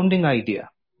astounding idea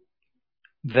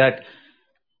that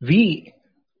we,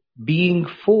 being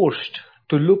forced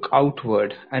to look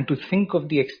outward and to think of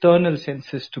the external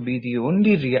senses to be the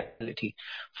only reality,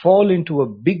 fall into a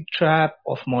big trap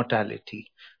of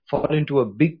mortality, fall into a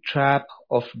big trap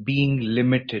of being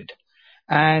limited.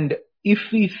 And if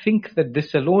we think that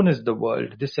this alone is the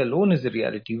world, this alone is the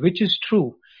reality, which is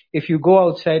true, if you go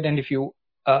outside and if you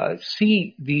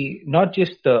see not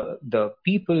just the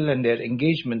people and their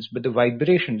engagements, but the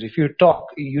vibrations. If you talk,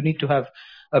 you need to have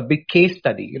a big case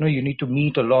study. You need to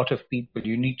meet a lot of people.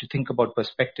 You need to think about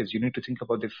perspectives. You need to think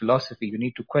about their philosophy. You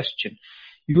need to question.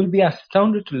 You will be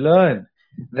astounded to learn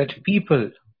that people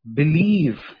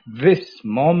believe this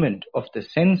moment of the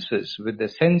senses with the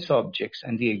sense objects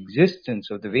and the existence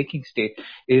of the waking state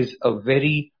is a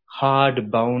very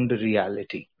hard-bound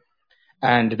reality.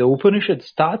 And the Upanishad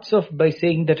starts off by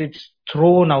saying that it's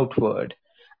thrown outward.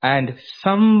 And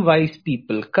some wise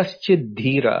people, kaschid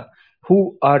dhira,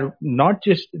 who are not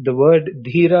just, the word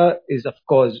dhira is of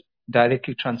course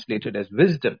directly translated as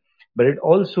wisdom, but it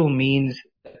also means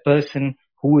a person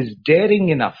who is daring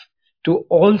enough to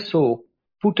also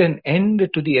put an end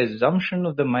to the assumption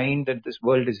of the mind that this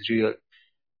world is real.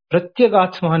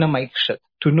 Pratyagatmana maikshat,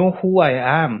 to know who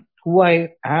I am, who I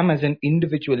am as an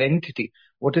individual entity.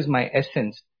 What is my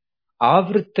essence?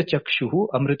 Avritta chakshuhu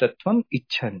amritatvam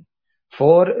icchan.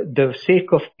 For the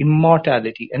sake of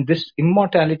immortality. And this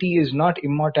immortality is not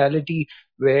immortality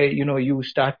where, you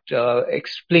start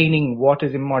explaining what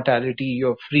is immortality,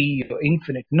 you're free, you're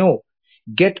infinite. No.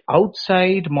 Get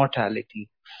outside mortality.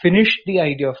 Finish the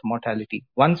idea of mortality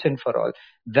once and for all.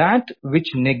 That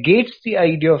which negates the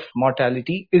idea of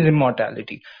mortality is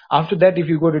immortality. After that, if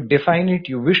you go to define it,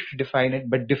 you wish to define it,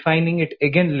 but defining it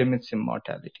again limits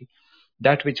immortality.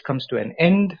 That which comes to an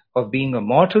end of being a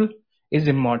mortal is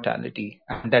immortality.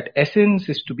 And that essence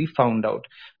is to be found out.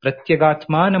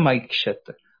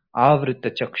 Pratyagatmanamaikshat avrita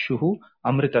chakshuhu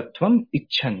amritatvam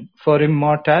icchan. For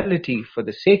immortality, for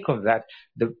the sake of that,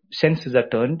 the senses are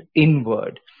turned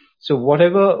inward. So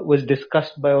whatever was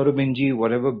discussed by Aurobinji,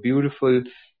 whatever beautiful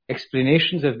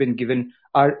explanations have been given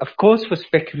are, of course, for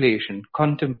speculation,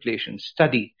 contemplation,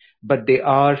 study, but they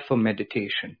are for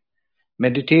meditation.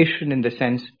 Meditation in the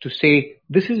sense to say,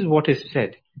 this is what is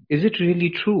said. Is it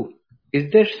really true?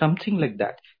 Is there something like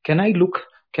that? Can I look?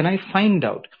 Can I find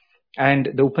out? And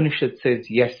the Upanishad says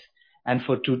yes. And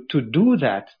to do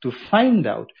that, to find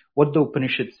out, what the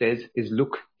Upanishad says is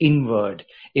look inward.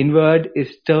 Inward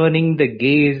is turning the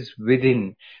gaze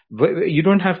within. You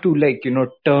don't have to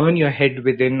turn your head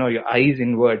within or your eyes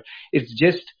inward. It's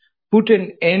just put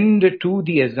an end to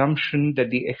the assumption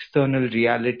that the external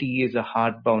reality is a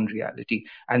hard-bound reality,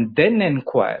 and then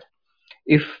inquire.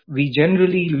 If we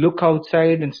generally look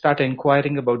outside and start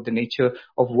inquiring about the nature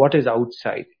of what is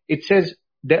outside, it says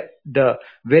that the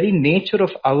very nature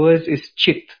of ours is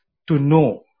chit, to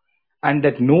know. And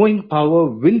that knowing power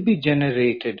will be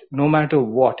generated no matter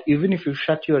what. Even if you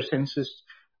shut your senses,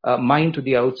 mind to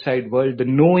the outside world, the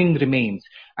knowing remains.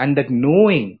 And that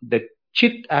knowing, the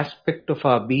chit aspect of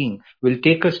our being will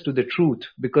take us to the truth.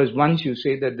 Because once you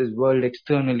say that this world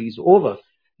externally is over,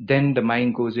 then the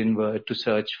mind goes inward to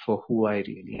search for who I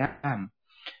really am.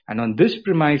 And on this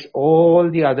premise, all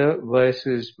the other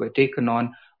verses were taken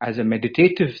on as a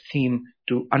meditative theme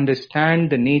to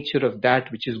understand the nature of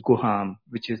that which is Guham,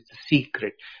 which is the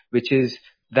secret, which is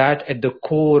that at the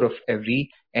core of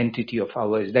every entity of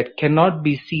ours that cannot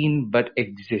be seen but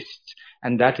exists,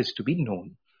 and that is to be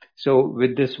known. So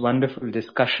with this wonderful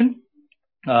discussion,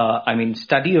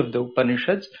 study of the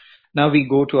Upanishads, now we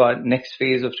go to our next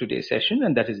phase of today's session,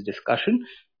 and that is discussion.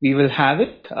 We will have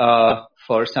it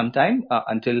for some time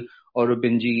until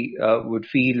Aurobinji would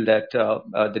feel that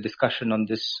the discussion on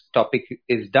this topic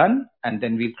is done, and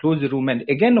then we'll close the room and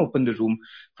again open the room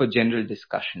for general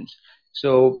discussions.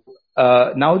 So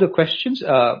now the questions,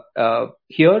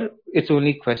 here it's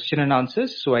only question and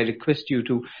answers, so I request you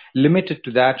to limit it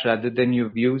to that rather than your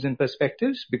views and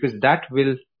perspectives, because that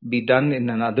will be done in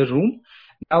another room.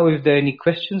 Now, if there are any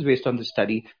questions based on the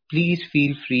study, please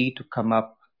feel free to come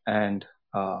up and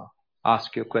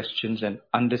ask your questions and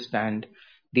understand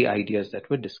the ideas that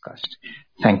were discussed.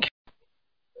 Thank you.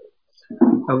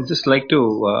 I would just like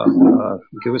to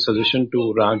give a suggestion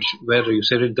to Raj, where you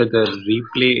said it that the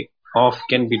replay off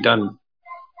can be done.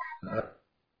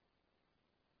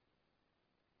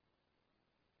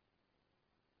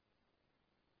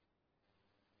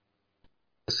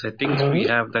 The settings we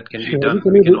have that can be done.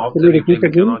 We can off the replay.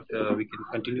 We can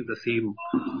continue the same.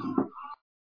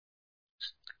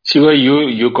 Shiva,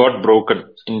 you got broken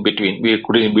in between.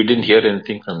 We didn't hear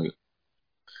anything from you.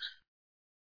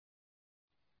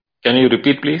 Can you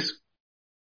repeat, please?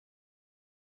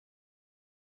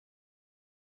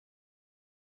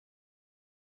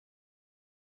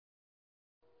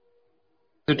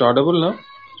 Is it audible now?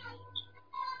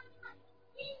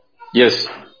 Yes.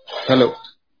 Hello.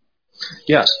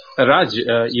 Yeah, Raj,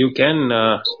 you can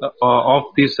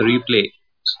off this replay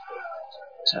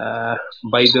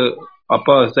by the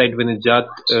upper side when it's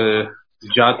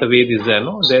Jata Ved is there.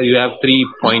 No, there you have 3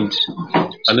 points.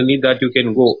 Underneath that you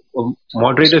can go.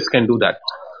 Moderators can do that.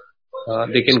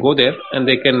 They can go there and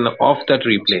they can off that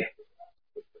replay.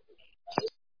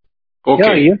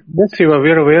 Okay. Yes, Shiva,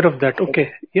 we are aware of that.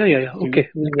 Okay. Yeah. Okay.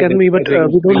 It can be, but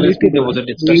we don't need to. There was a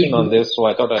discussion on this, so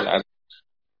I thought I'll add.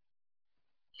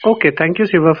 Okay, thank you,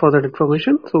 Shiva, for that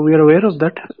information. So we are aware of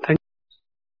that. Thank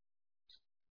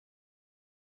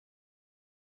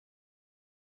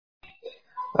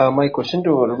My question to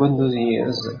Aurobindoji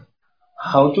is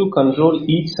how to control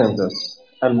each senses,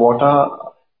 and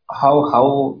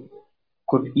how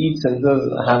could each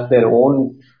senses have their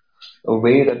own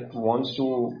way that wants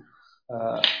to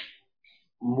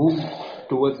move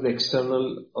towards the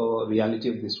external reality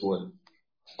of this world.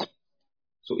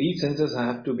 So each senses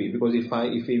have to be, because if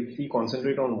we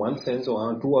concentrate on one sense or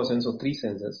on 2 or sense or 3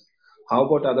 senses, How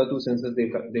about other two senses? They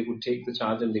could take the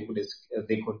charge and they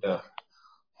could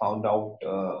found out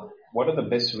what are the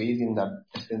best ways in that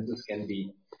senses can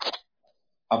be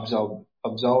observed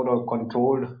or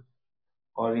controlled,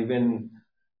 or even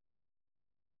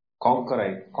conquer.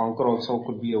 Right? Conquer also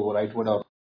could be a right word. Or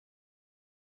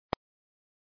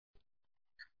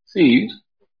See,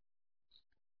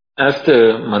 as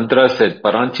the mantra said,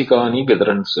 Paranchikani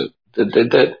Vedransu,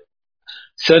 the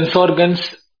sense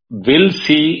organs will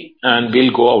see and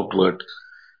will go outward.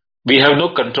 We have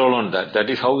no control on that. That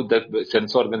is how the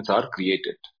sense organs are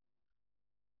created.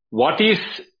 What is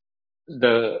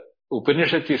the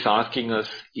Upanishad is asking us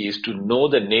is to know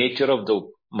the nature of the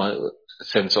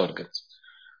sense organs.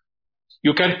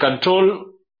 You can control,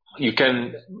 you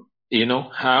can,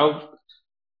 have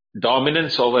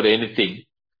dominance over anything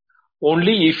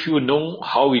only if you know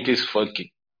how it is working.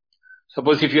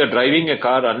 Suppose if you are driving a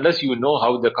car, unless you know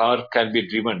how the car can be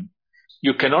driven,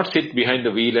 you cannot sit behind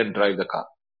the wheel and drive the car.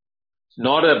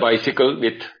 Nor a bicycle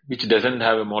which doesn't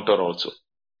have a motor also.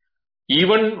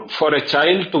 Even for a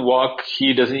child to walk,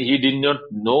 he did not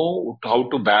know how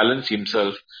to balance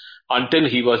himself until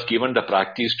he was given the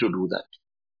practice to do that.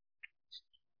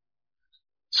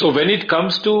 So when it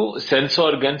comes to sense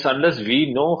organs, unless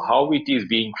we know how it is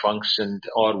being functioned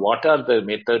or what are the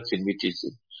methods in which it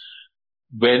is,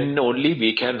 when only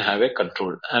we can have a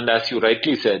control. And as you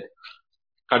rightly said,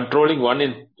 controlling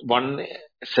one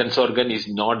sense organ is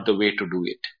not the way to do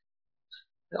it.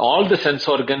 All the sense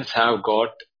organs have got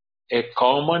a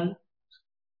common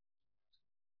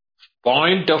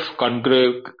point of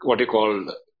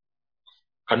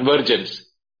convergence,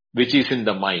 which is in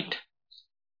the mind.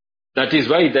 That is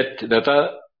why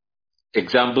that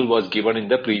example was given in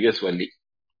the previous valley.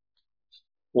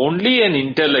 Only an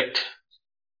intellect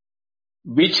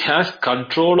which has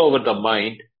control over the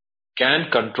mind can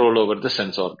control over the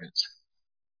sense organs.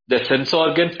 The sense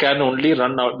organs can only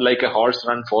run out like a horse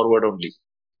run forward only.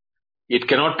 It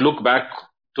cannot look back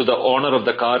to the owner of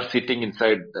the car sitting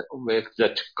inside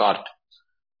that cart.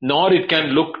 Nor it can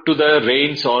look to the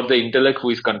reins or the intellect who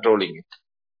is controlling it.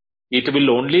 It will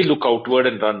only look outward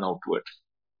and run outward.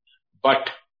 But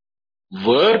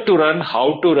where to run,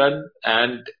 how to run,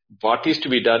 and what is to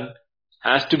be done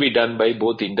has to be done by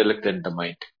both intellect and the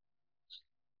mind.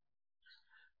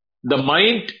 The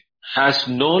mind has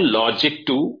no logic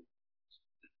to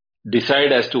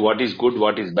decide as to what is good,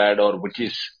 what is bad, or what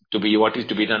is to be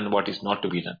done, what is not to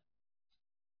be done.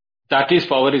 That is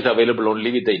power is available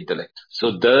only with the intellect.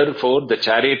 So therefore, the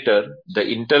charioteer, the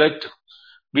intellect,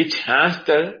 which has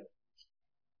the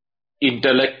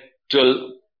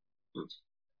intellectual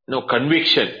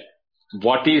conviction,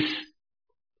 what is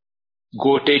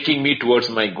taking me towards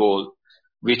my goal,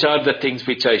 which are the things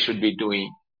which I should be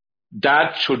doing,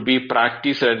 that should be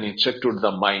practiced and instructed to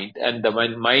the mind. And the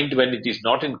mind, when it is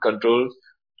not in control,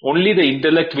 only the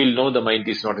intellect will know the mind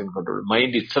is not in control.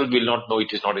 Mind itself will not know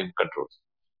it is not in control.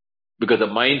 Because the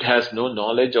mind has no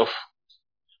knowledge of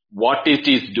what it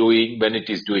is doing when it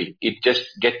is doing. It just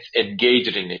gets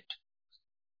engaged in it.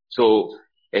 So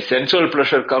a sensual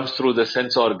pleasure comes through the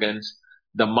sense organs.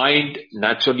 The mind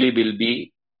naturally will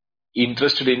be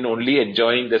interested in only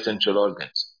enjoying the sensual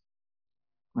organs.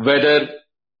 Whether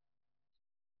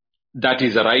that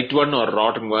is the right one or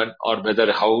wrong one, or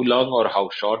whether how long or how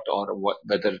short, or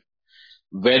whether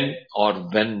when or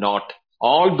when not,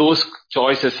 all those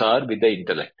choices are with the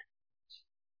intellect.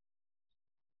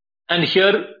 And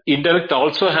here intellect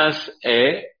also has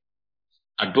a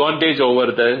advantage over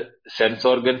the sense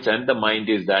organs and the mind,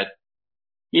 is that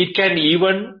it can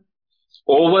even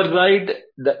override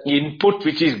the input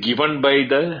which is given by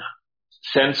the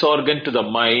sense organ to the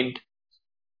mind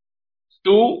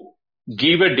to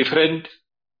give a different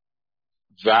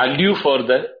value for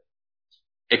the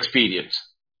experience.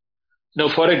 Now,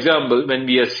 for example, when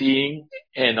we are seeing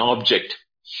an object,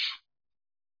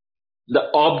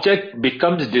 the object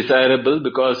becomes desirable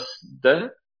because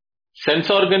the sense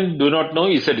organ do not know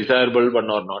is a desirable one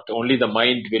or not. Only the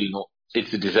mind will know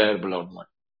it's a desirable or not.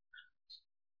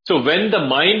 So when the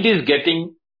mind is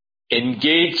getting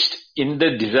engaged in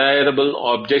the desirable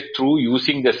object through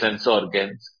using the sense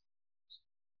organs,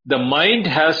 the mind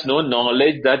has no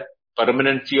knowledge that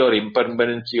permanency or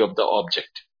impermanency of the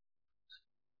object.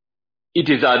 It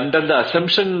is under the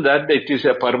assumption that it is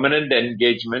a permanent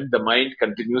engagement, the mind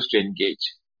continues to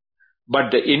engage.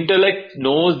 But the intellect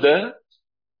knows the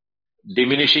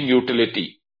diminishing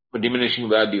utility, diminishing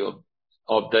value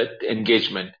of that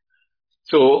engagement.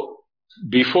 So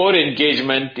before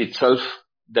engagement itself,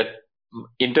 that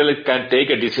intellect can take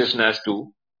a decision as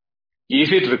to,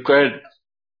 is it required,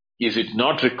 is it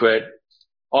not required,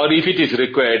 or if it is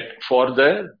required, for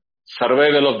the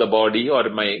survival of the body or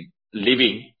my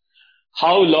living,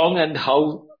 how long and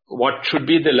what should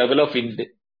be the level of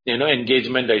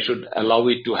engagement I should allow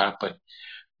it to happen.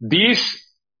 These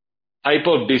type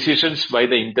of decisions by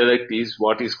the intellect is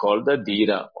what is called the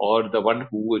dhira, or the one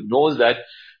who knows that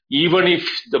even if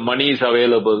the money is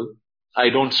available, I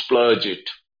don't splurge it.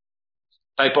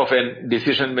 Type of a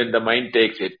decision when the mind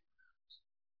takes it.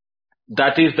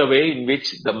 That is the way in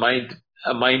which the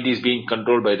mind is being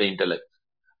controlled by the intellect.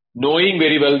 Knowing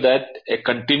very well that a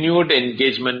continued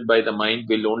engagement by the mind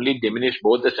will only diminish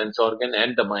both the sense organ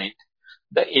and the mind,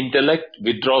 the intellect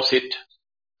withdraws it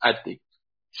at the.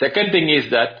 Second thing is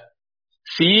that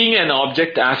seeing an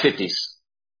object as it is,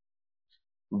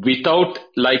 without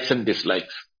likes and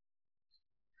dislikes.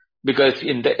 Because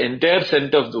in the entire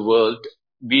center of the world,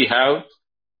 we have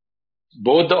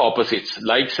both the opposites,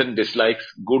 likes and dislikes,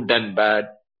 good and bad,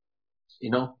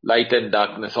 light and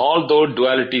darkness. All those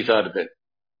dualities are there.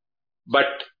 But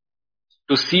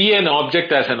to see an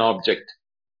object as an object,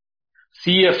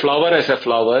 see a flower as a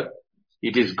flower,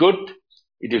 it is good,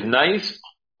 it is nice,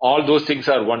 all those things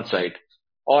are one side.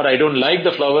 Or I don't like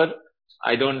the flower,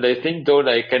 I think though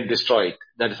I can destroy it.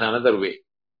 That is another way.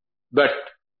 But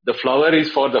the flower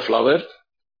is for the flower,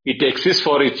 it exists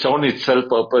for its own itself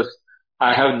purpose.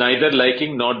 I have neither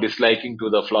liking nor disliking to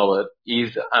the flower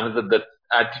is another the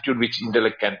attitude which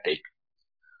intellect can take.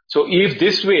 So if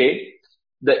this way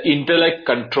the intellect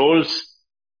controls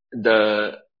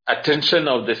the attention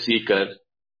of the seeker,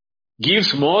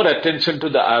 gives more attention to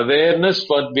the awareness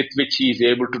with which he is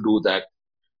able to do that,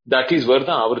 that is where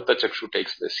the avrita chakshu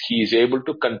takes place. He is able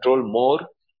to control more,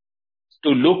 to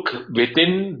look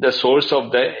within the source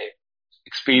of the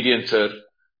experiencer,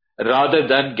 rather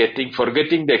than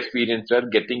forgetting the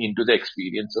experiencer, getting into the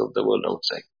experience of the world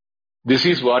outside. This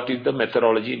is what is the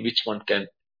methodology in which one can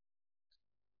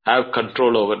have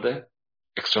control over the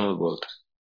external world.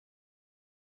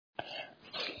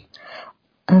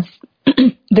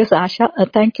 This Asha,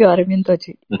 thank you,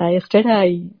 Aravindoji. Yesterday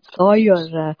I saw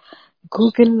your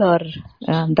Google or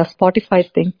the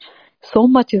Spotify thing. So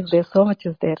much is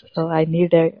there. So I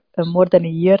need more than a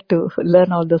year to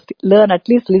learn all those. At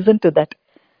least listen to that.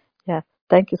 Yeah,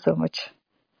 thank you so much.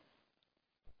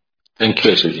 Thank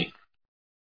you, Ashaji.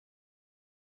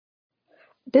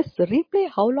 This replay,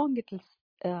 how long it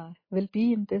will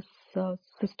be in this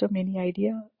system? Any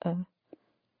idea?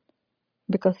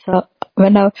 Because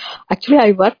when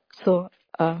I work, so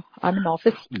I'm in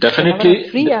office. Definitely,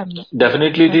 free,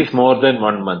 definitely it is more than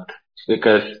 1 month,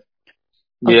 because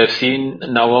we have seen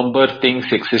November things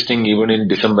existing even in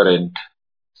December end.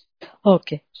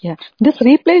 Okay, yeah. This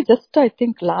replay, just I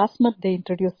think last month they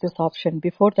introduced this option.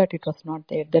 Before that it was not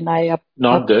there. Then I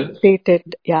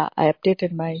updated. Yeah, I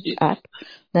updated my app.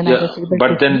 Then I was able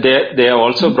but then they have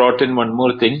also brought in one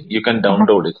more thing. You can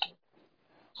download it.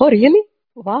 Oh, really?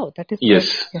 Wow, that is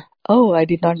yes. Yeah. Oh, I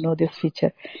did not know this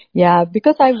feature. Yeah,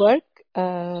 because I work,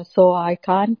 so I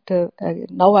can't.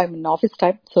 Now I'm in office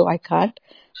time, so I can't.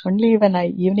 Only when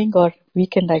evening or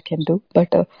weekend I can do.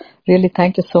 But really,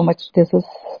 thank you so much. This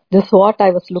is what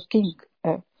I was looking.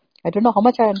 I don't know how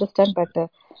much I understand, but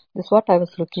this is what I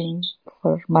was looking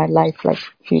for my life, like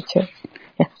future.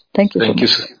 Yeah, thank you so much. Thank you,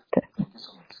 sir. Thank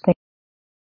you.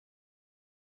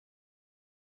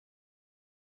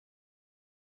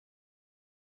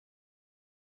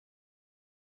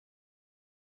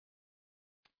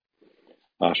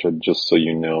 Asha, just so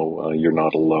you know, you're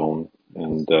not alone,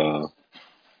 and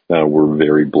we're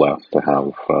very blessed to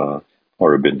have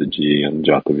Aurobindaji and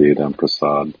Jataveda and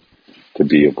Prasad to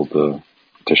be able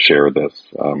to share this.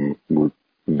 We're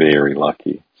very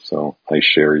lucky. So I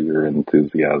share your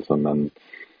enthusiasm and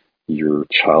your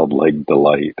childlike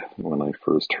delight. When I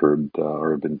first heard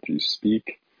Aurobindaji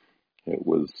speak, it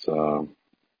was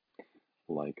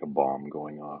like a bomb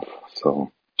going off.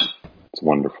 So it's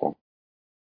wonderful.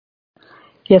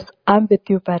 Yes, I'm with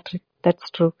you, Patrick. That's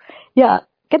true. Yeah.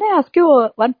 Can I ask you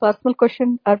one personal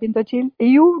question, Arvindaji?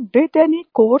 You did any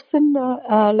course in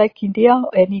like India?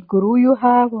 Any guru you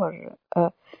have, or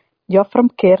you're from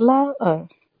Kerala?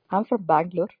 I'm from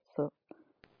Bangalore,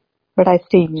 but I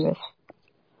stay in US.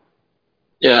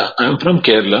 Yeah, I'm from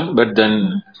Kerala, but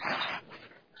then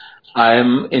I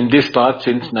am in this path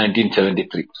since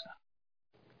 1973.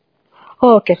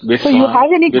 Oh, okay. So you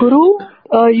have any guru?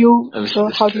 How did you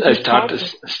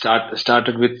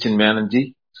started with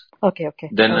Chinmayananji. Okay.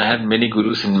 Then I had many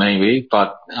gurus in my way,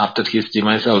 but after his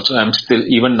demise also,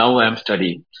 even now I am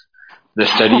studying. The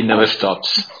study never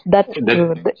stops. That's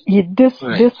true. This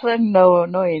one,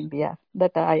 no India.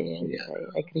 That I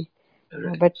agree.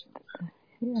 Right. But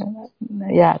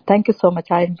yeah, thank you so much.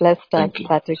 I'm blessed, as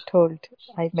Patrick told.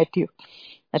 I met you.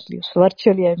 At least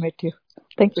virtually I met you.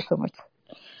 Thank you so much.